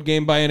travel a road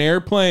game by an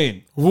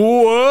airplane?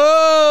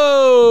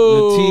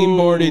 Whoa! The team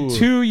boarded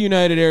 2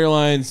 United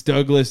Airlines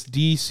Douglas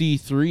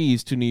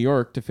DC-3s to New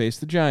York to face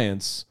the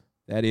Giants.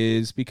 That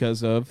is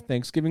because of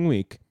Thanksgiving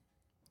week.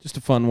 Just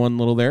a fun one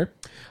little there.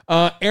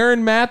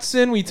 Erin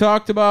Matson, we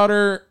talked about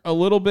her a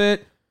little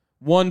bit.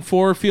 Won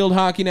 4 field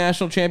hockey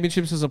national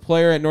championships as a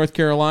player at North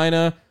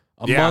Carolina.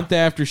 A month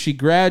after she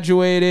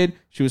graduated,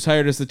 she was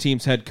hired as the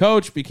team's head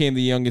coach, became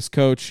the youngest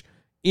coach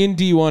in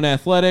D1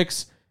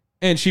 athletics,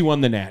 and she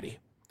won the Natty.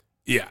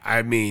 Yeah,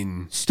 I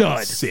mean,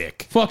 Stud.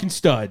 Sick. Fucking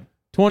stud.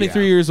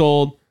 23 years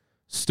old.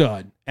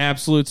 Stud.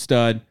 Absolute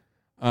stud.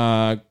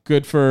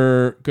 Good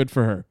for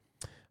her.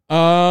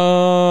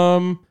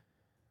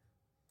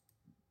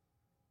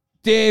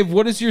 Dave,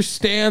 what is your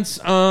stance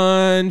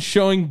on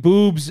showing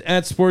boobs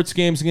at sports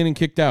games and getting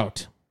kicked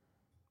out?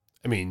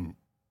 I mean,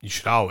 you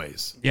should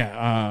always.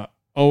 Yeah,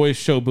 always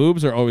show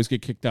boobs or always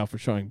get kicked out for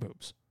showing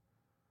boobs?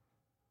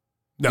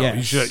 No,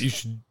 Yes. you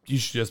should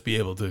just be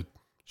able to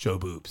show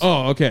boobs.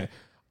 Oh, okay.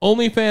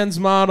 OnlyFans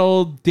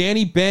model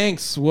Danny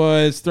Banks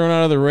was thrown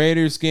out of the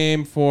Raiders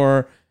game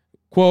for,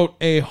 quote,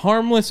 a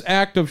harmless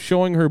act of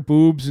showing her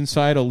boobs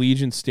inside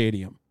Allegiant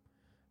Stadium.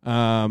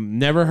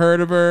 Never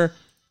heard of her.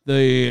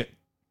 The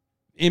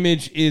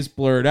image is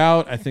blurred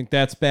out. I think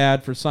that's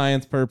bad for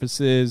science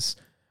purposes.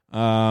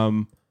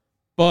 But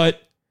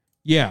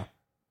yeah,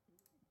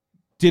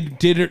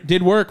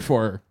 did work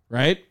for her,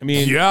 right? I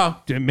mean, yeah,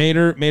 it made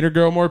her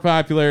girl more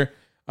popular.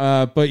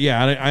 But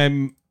yeah,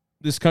 I'm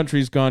this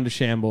country's gone to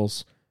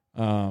shambles,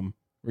 where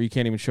you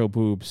can't even show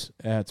boobs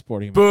at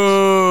sporting events.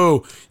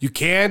 Boo! You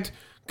can't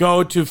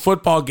go to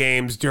football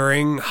games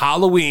during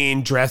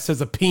Halloween dressed as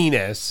a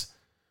penis.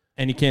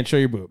 And you can't show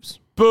your boobs.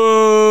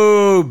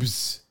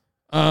 Boobs.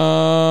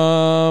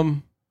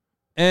 And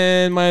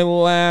my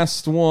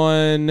last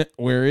one,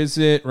 where is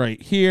it?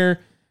 Right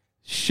here.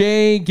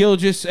 Shea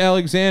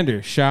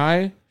Gilgeous-Alexander.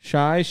 Shay.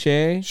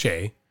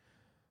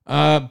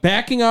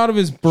 Backing out of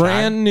his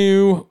brand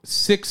new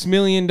 $6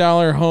 million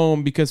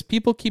home because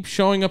people keep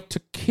showing up to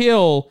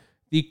kill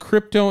the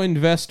crypto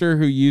investor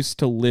who used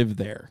to live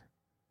there.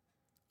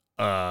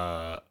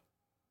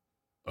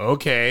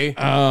 Okay.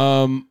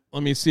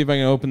 Let me see if I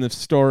can open the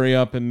story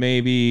up and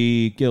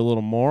maybe get a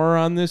little more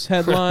on this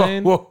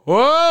headline.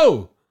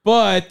 Whoa!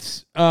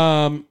 But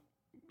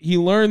he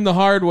learned the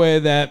hard way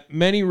that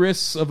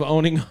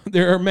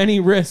there are many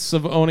risks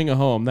of owning a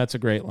home. That's a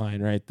great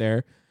line right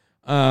there.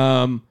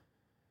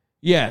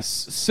 Yes.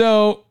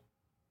 So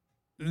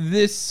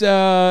this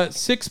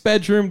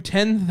 6-bedroom,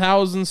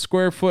 10,000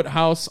 square foot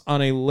house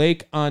on a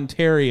Lake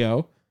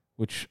Ontario,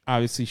 which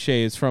obviously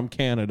Shea is from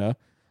Canada.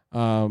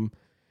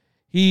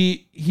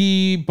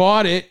 He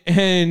bought it,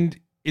 and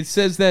it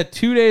says that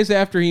 2 days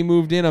after he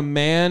moved in, a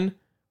man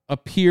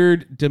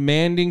appeared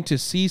demanding to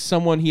see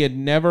someone he had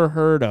never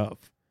heard of.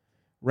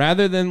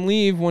 Rather than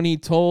leave when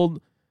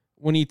told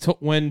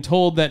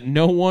that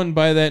no one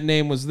by that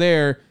name was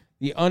there,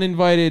 the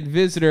uninvited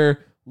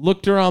visitor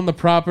looked around the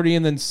property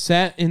and then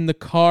sat in the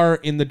car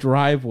in the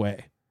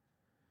driveway.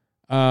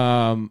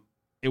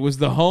 It was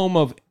the home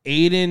of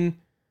Aiden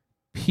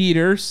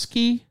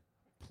Pletersky,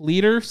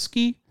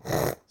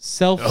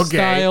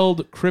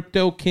 self-styled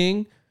crypto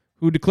king,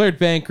 who declared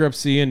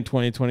bankruptcy in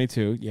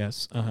 2022.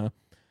 Yes,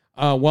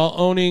 while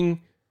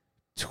owning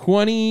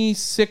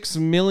 26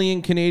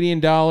 million Canadian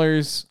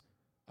dollars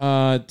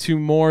to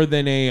more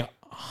than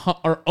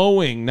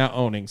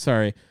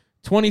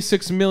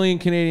 26 million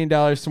Canadian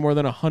dollars to more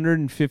than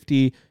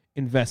 150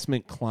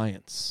 investment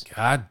clients.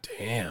 God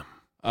damn.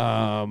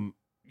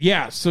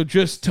 Yeah, so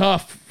just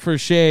tough for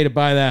Shea to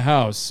buy that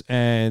house,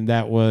 and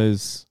that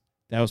was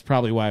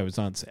probably why it was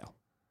on sale.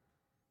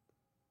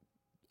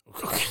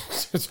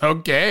 It's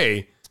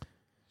okay.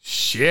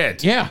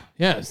 Shit. Yeah,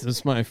 this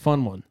is my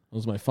fun one. That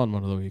was my fun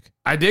one of the week.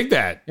 I dig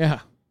that. Yeah.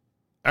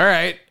 All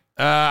right.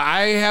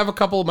 I have a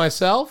couple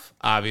myself,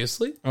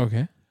 obviously.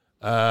 Okay.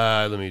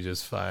 Let me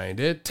just find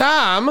it.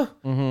 Tom.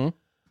 Mm-hmm.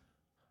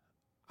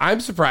 I'm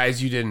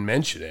surprised you didn't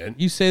mention it.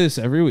 You say this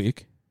every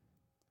week.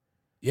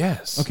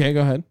 Yes. Okay,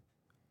 go ahead.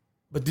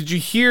 But did you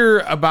hear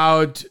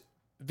about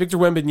Victor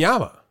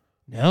Wembanyama?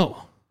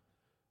 No.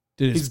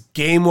 Did His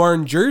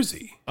game-worn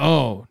jersey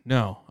Oh,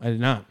 no, I did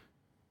not.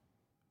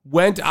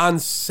 went on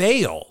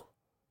sale.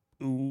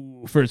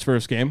 For his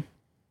first game.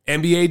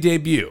 NBA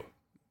debut.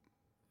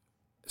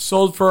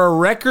 Sold for a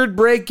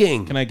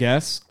record-breaking. Can I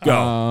guess?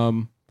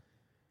 Go.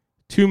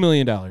 $2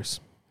 million.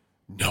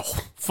 No.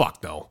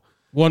 Fuck no.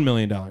 $1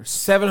 million.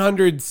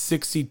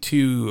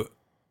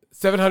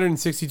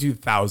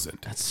 762,000.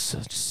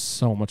 That's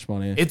so much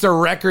money. It's a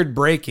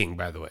record-breaking,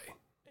 by the way.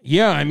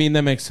 Yeah, I mean,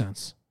 that makes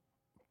sense.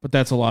 But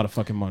that's a lot of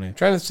fucking money.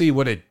 Trying to see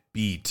what it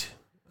beat.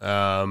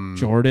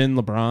 Jordan,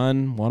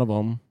 LeBron, one of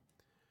them.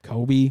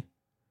 Kobe.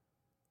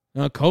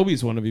 No,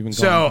 Kobe's wouldn't have even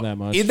gone for that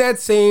much. In that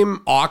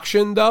same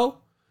auction, though,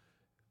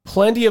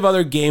 plenty of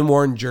other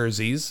game-worn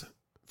jerseys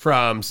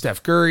from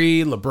Steph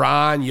Curry,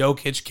 LeBron,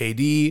 Jokic,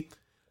 KD.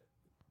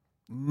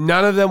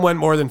 None of them went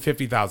more than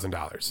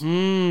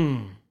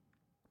 $50,000.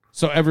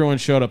 So everyone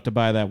showed up to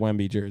buy that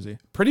Wemby jersey.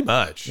 Pretty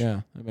much.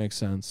 Yeah, that makes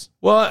sense.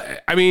 Well,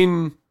 I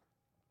mean,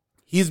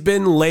 he's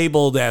been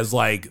labeled as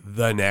like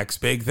the next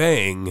big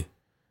thing. He's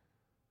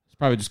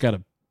probably just got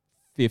a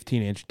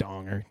 15-inch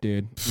donger,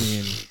 dude. I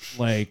mean,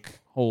 like,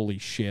 holy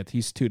shit,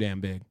 he's too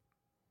damn big.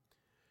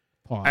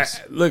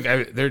 Pause.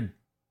 They're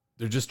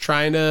just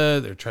trying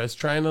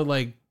to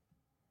like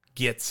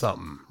get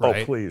something,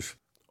 right? Oh, please.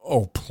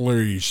 Oh,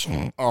 please.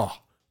 Oh,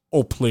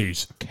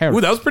 please. Carrot.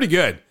 Ooh, that was pretty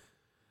good.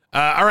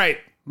 All right,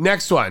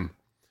 next one.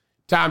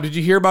 Tom, did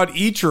you hear about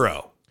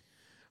Ichiro?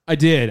 I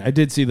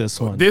did see this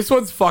one. This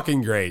one's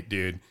fucking great,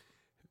 dude.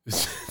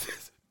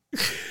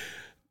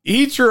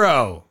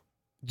 Ichiro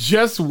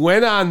just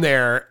went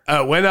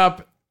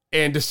up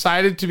and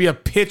decided to be a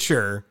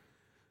pitcher.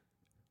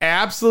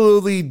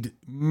 Absolutely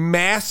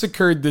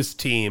massacred this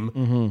team.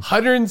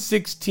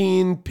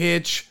 116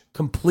 pitch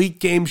complete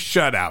game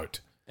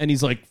shutout. And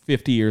he's like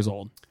 50 years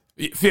old.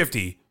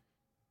 50.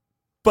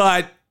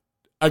 But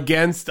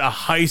against a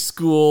high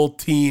school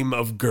team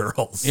of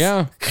girls.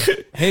 Yeah.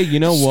 Hey,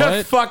 you know Just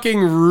what? fucking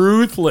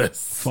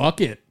ruthless.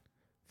 Fuck it.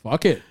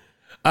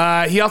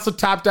 He also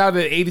topped out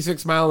at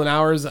 86 miles an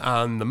hour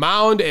on the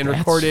mound and That's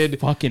recorded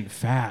fucking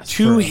fast.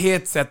 2 for-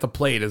 hits at the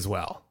plate as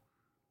well.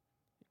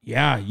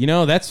 Yeah,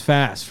 that's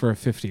fast for a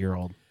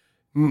 50-year-old.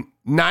 9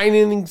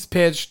 innings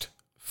pitched,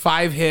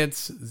 5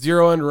 hits,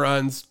 0 earned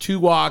runs, 2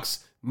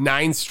 walks,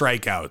 9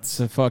 strikeouts. It's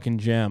a fucking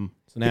gem.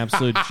 It's an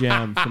absolute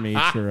gem from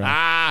Ichiro.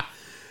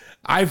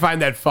 I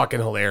find that fucking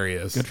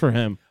hilarious. Good for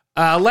him.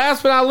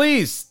 Last but not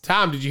least,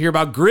 Tom, did you hear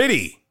about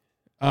Gritty?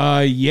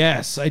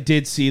 Yes, I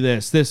did see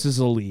this. This is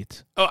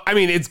elite. Oh, I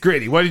mean, it's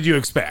Gritty. What did you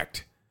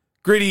expect?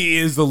 Gritty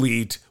is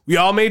elite. We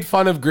all made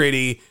fun of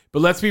Gritty,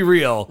 but let's be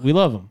real. We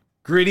love him.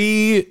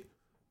 Gritty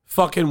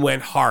fucking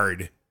went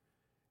hard.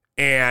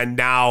 And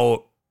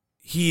now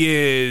he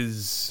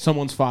is...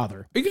 Someone's father.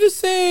 Are you going to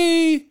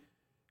say...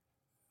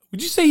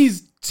 Would you say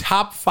he's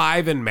top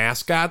 5 in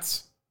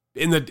mascots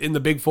in the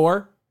Big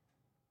Four?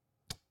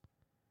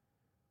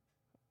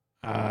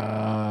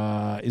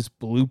 Is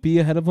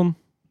Bloopy ahead of him?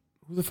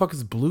 Who the fuck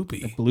is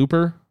Bloopy?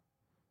 Blooper?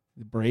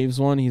 The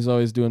Braves one? He's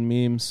always doing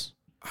memes.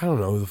 I don't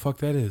know who the fuck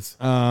that is.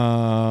 So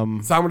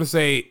I'm going to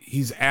say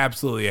he's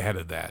absolutely ahead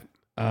of that.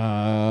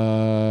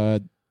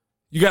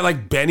 You got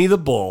like Benny the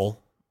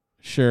Bull.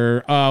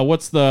 Sure.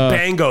 What's the...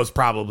 Bango's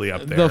probably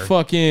up there.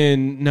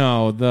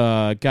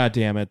 The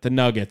goddamn it, the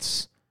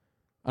Nuggets.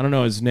 I don't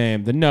know his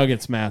name. The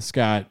Nuggets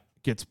mascot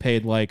gets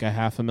paid like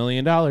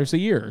 $500,000 a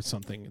year or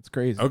something. It's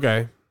crazy.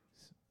 Okay.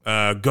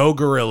 Go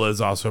Gorilla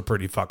is also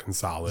pretty fucking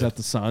solid. Is that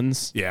the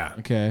Suns? Yeah.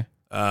 Okay.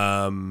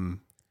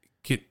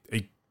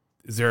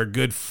 Is there a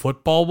good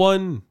football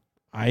one?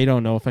 I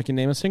don't know if I can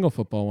name a single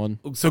football one.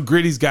 So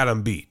Gritty's got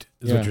him beat,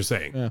 is Yeah. what you're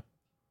saying. Yeah.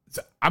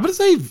 So I'm going to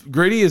say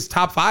Gritty is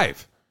top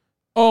 5.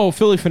 Oh,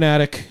 Philly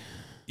Fanatic.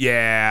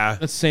 Yeah.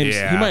 That's the same.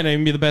 Yeah. He might not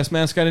even be the best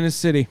mascot in his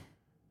city.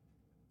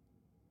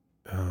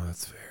 Oh,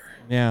 that's fair.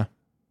 Yeah.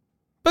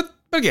 But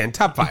again,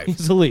 top 5.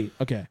 He's elite.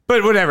 Okay.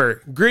 But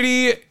whatever.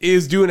 Gritty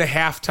is doing a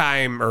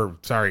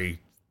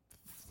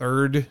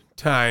third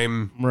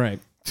time. Right.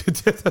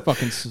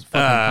 fucking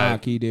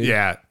hockey, dude.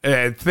 Yeah.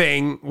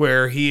 Thing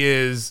where he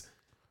is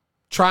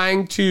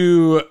trying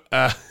to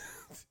like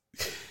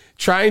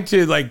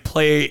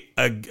play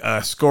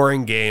a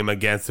scoring game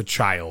against a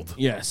child.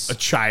 Yes. A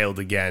child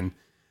again.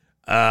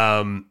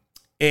 And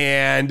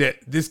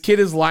this kid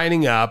is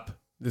lining up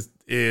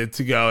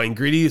to go, and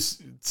Gritty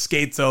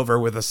skates over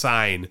with a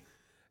sign.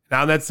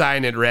 And on that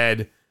sign it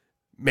read,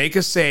 "Make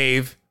a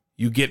save,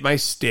 you get my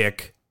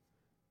stick.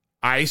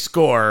 I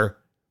score,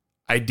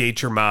 I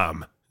date your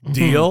mom."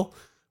 Deal?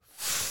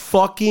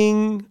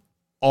 Fucking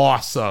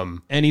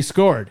awesome. And he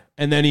scored.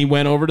 And then he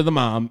went over to the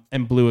mom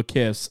and blew a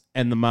kiss,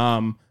 and the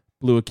mom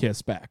blew a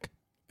kiss back.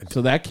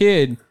 So that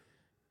kid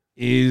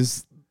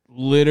is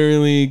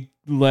literally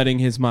letting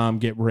his mom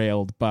get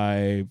railed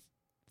by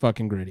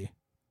fucking Gritty.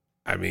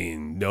 I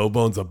mean, no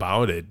bones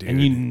about it, dude.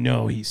 And you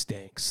know he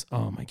stinks.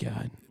 Oh my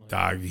God.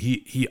 Dog,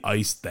 he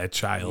iced that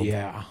child.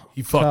 Yeah.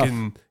 He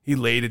fucking he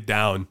laid it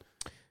down.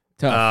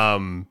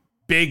 Tough.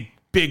 Big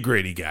big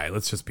Grady guy.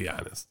 Let's just be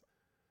honest.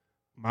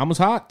 Mom was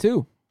hot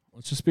too.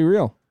 Let's just be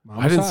real. Mom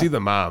I was didn't hot. see the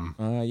mom.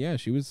 Yeah,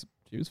 she was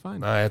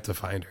fine. I had to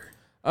find her.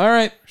 All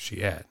right. Where's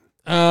she at?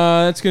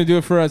 That's gonna do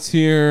it for us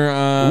here.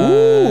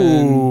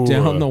 Ooh.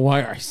 Down the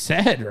wire. I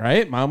said,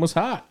 right? Mom was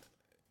hot.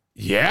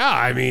 Yeah,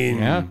 I mean,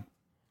 Yeah.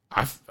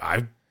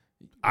 I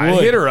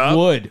Would. hit her up.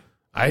 Would.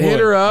 I hit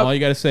her up. All you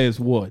gotta say is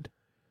would.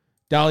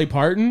 Dolly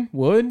Parton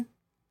would.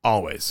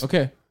 Always.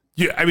 Okay.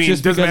 Yeah, I mean,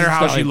 Just it doesn't because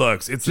matter it's how she Dolly-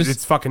 looks. It's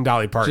just- fucking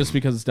Dolly Parton. Just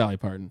because it's Dolly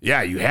Parton.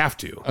 Yeah, you have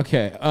to.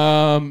 Okay.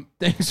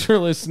 Thanks for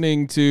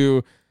listening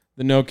to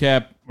the No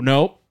Cap.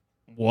 Nope.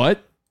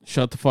 What?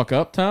 Shut the fuck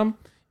up, Tom.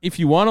 If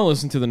you want to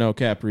listen to the No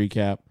Cap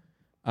recap,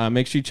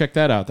 make sure you check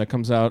that out. That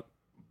comes out,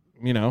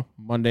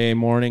 Monday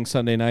morning,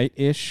 Sunday night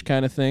ish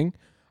kind of thing.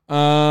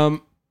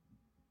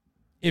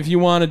 If you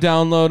want to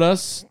download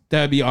us,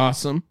 that'd be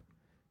awesome.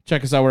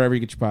 Check us out wherever you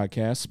get your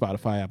podcasts: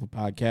 Spotify, Apple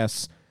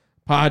Podcasts,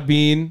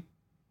 Podbean.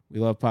 We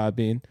love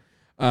Podbean.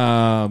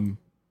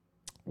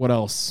 What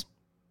else?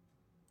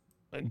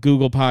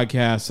 Google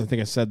Podcasts. I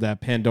think I said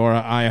that.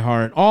 Pandora,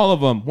 iHeart, all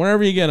of them.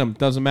 Wherever you get them,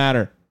 doesn't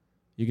matter.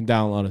 You can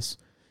download us.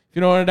 If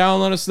you don't want to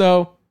download us,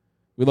 though,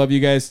 we love you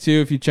guys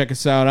too. If you check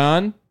us out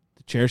on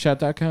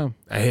thechairshot.com.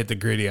 I hit the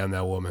Gritty on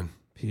that woman.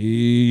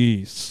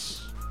 Peace.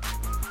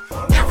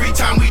 Every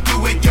time we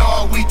do it,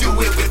 y'all, we do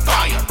it with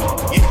fire.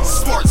 Yeah,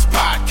 sports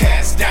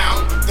podcast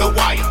down the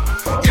wire.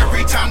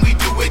 Every time we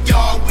do it,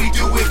 y'all, we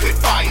do it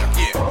with fire.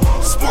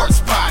 Yeah, sports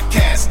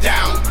podcast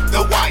down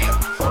the wire.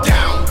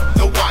 Down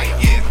the wire.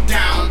 Yeah,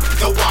 down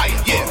the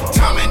wire. Yeah,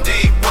 Tom and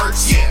Dave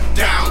works. Yeah,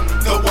 down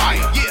the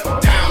wire. Yeah,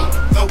 down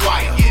the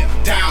wire.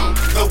 Yeah, down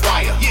the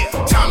wire.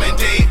 Yeah, Tom and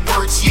Dave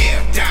works.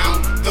 Yeah,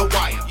 down the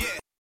wire. Yeah.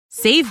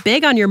 Save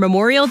big on your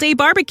Memorial Day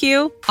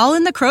barbecue, all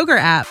in the Kroger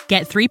app.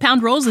 Get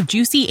 3-pound rolls of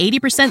juicy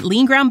 80%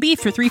 lean ground beef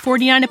for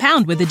 $3.49 a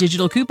pound with a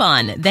digital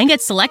coupon. Then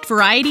get select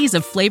varieties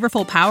of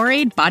flavorful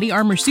Powerade, Body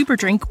Armor Super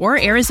Drink,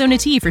 or Arizona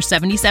tea for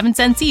 77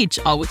 cents each,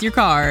 all with your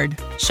card.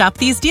 Shop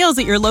these deals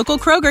at your local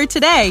Kroger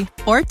today,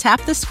 or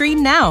tap the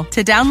screen now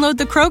to download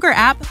the Kroger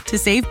app to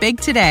save big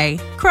today.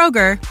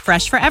 Kroger,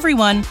 fresh for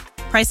everyone.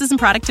 Prices and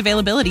product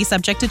availability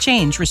subject to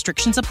change.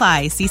 Restrictions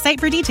apply. See site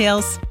for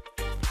details.